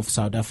some of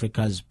South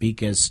Africa's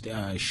biggest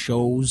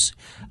shows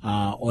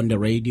on the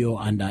radio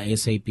under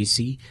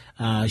SAPC.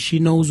 She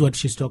knows what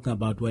she's talking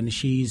about when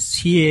she's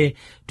here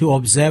to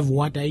observe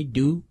what I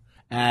do.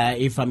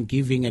 If I'm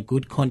giving a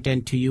good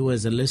content to you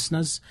as a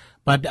listeners.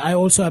 But I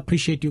also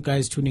appreciate you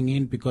guys tuning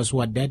in, because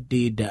what that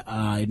did,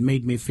 it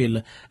made me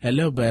feel a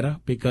little better,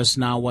 because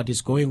now what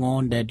is going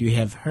on, that you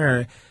have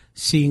her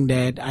seeing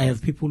that I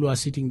have people who are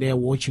sitting there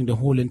watching the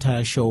whole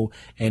entire show,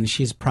 and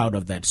she's proud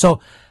of that. So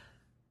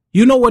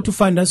you know where to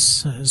find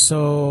us.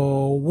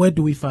 So where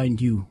do we find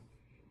you?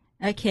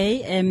 Okay,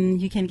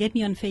 you can get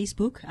me on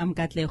Facebook. I'm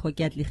Katleho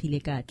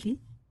Katli.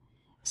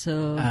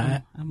 So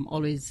I'm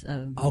always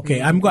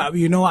okay.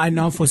 I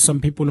know for some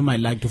people who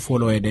might like to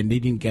follow it and they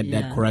didn't get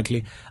that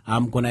correctly,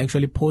 I'm gonna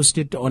actually post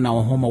it on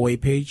our home away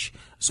page.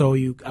 So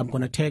I'm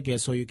gonna tag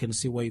it so you can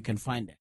see where you can find it.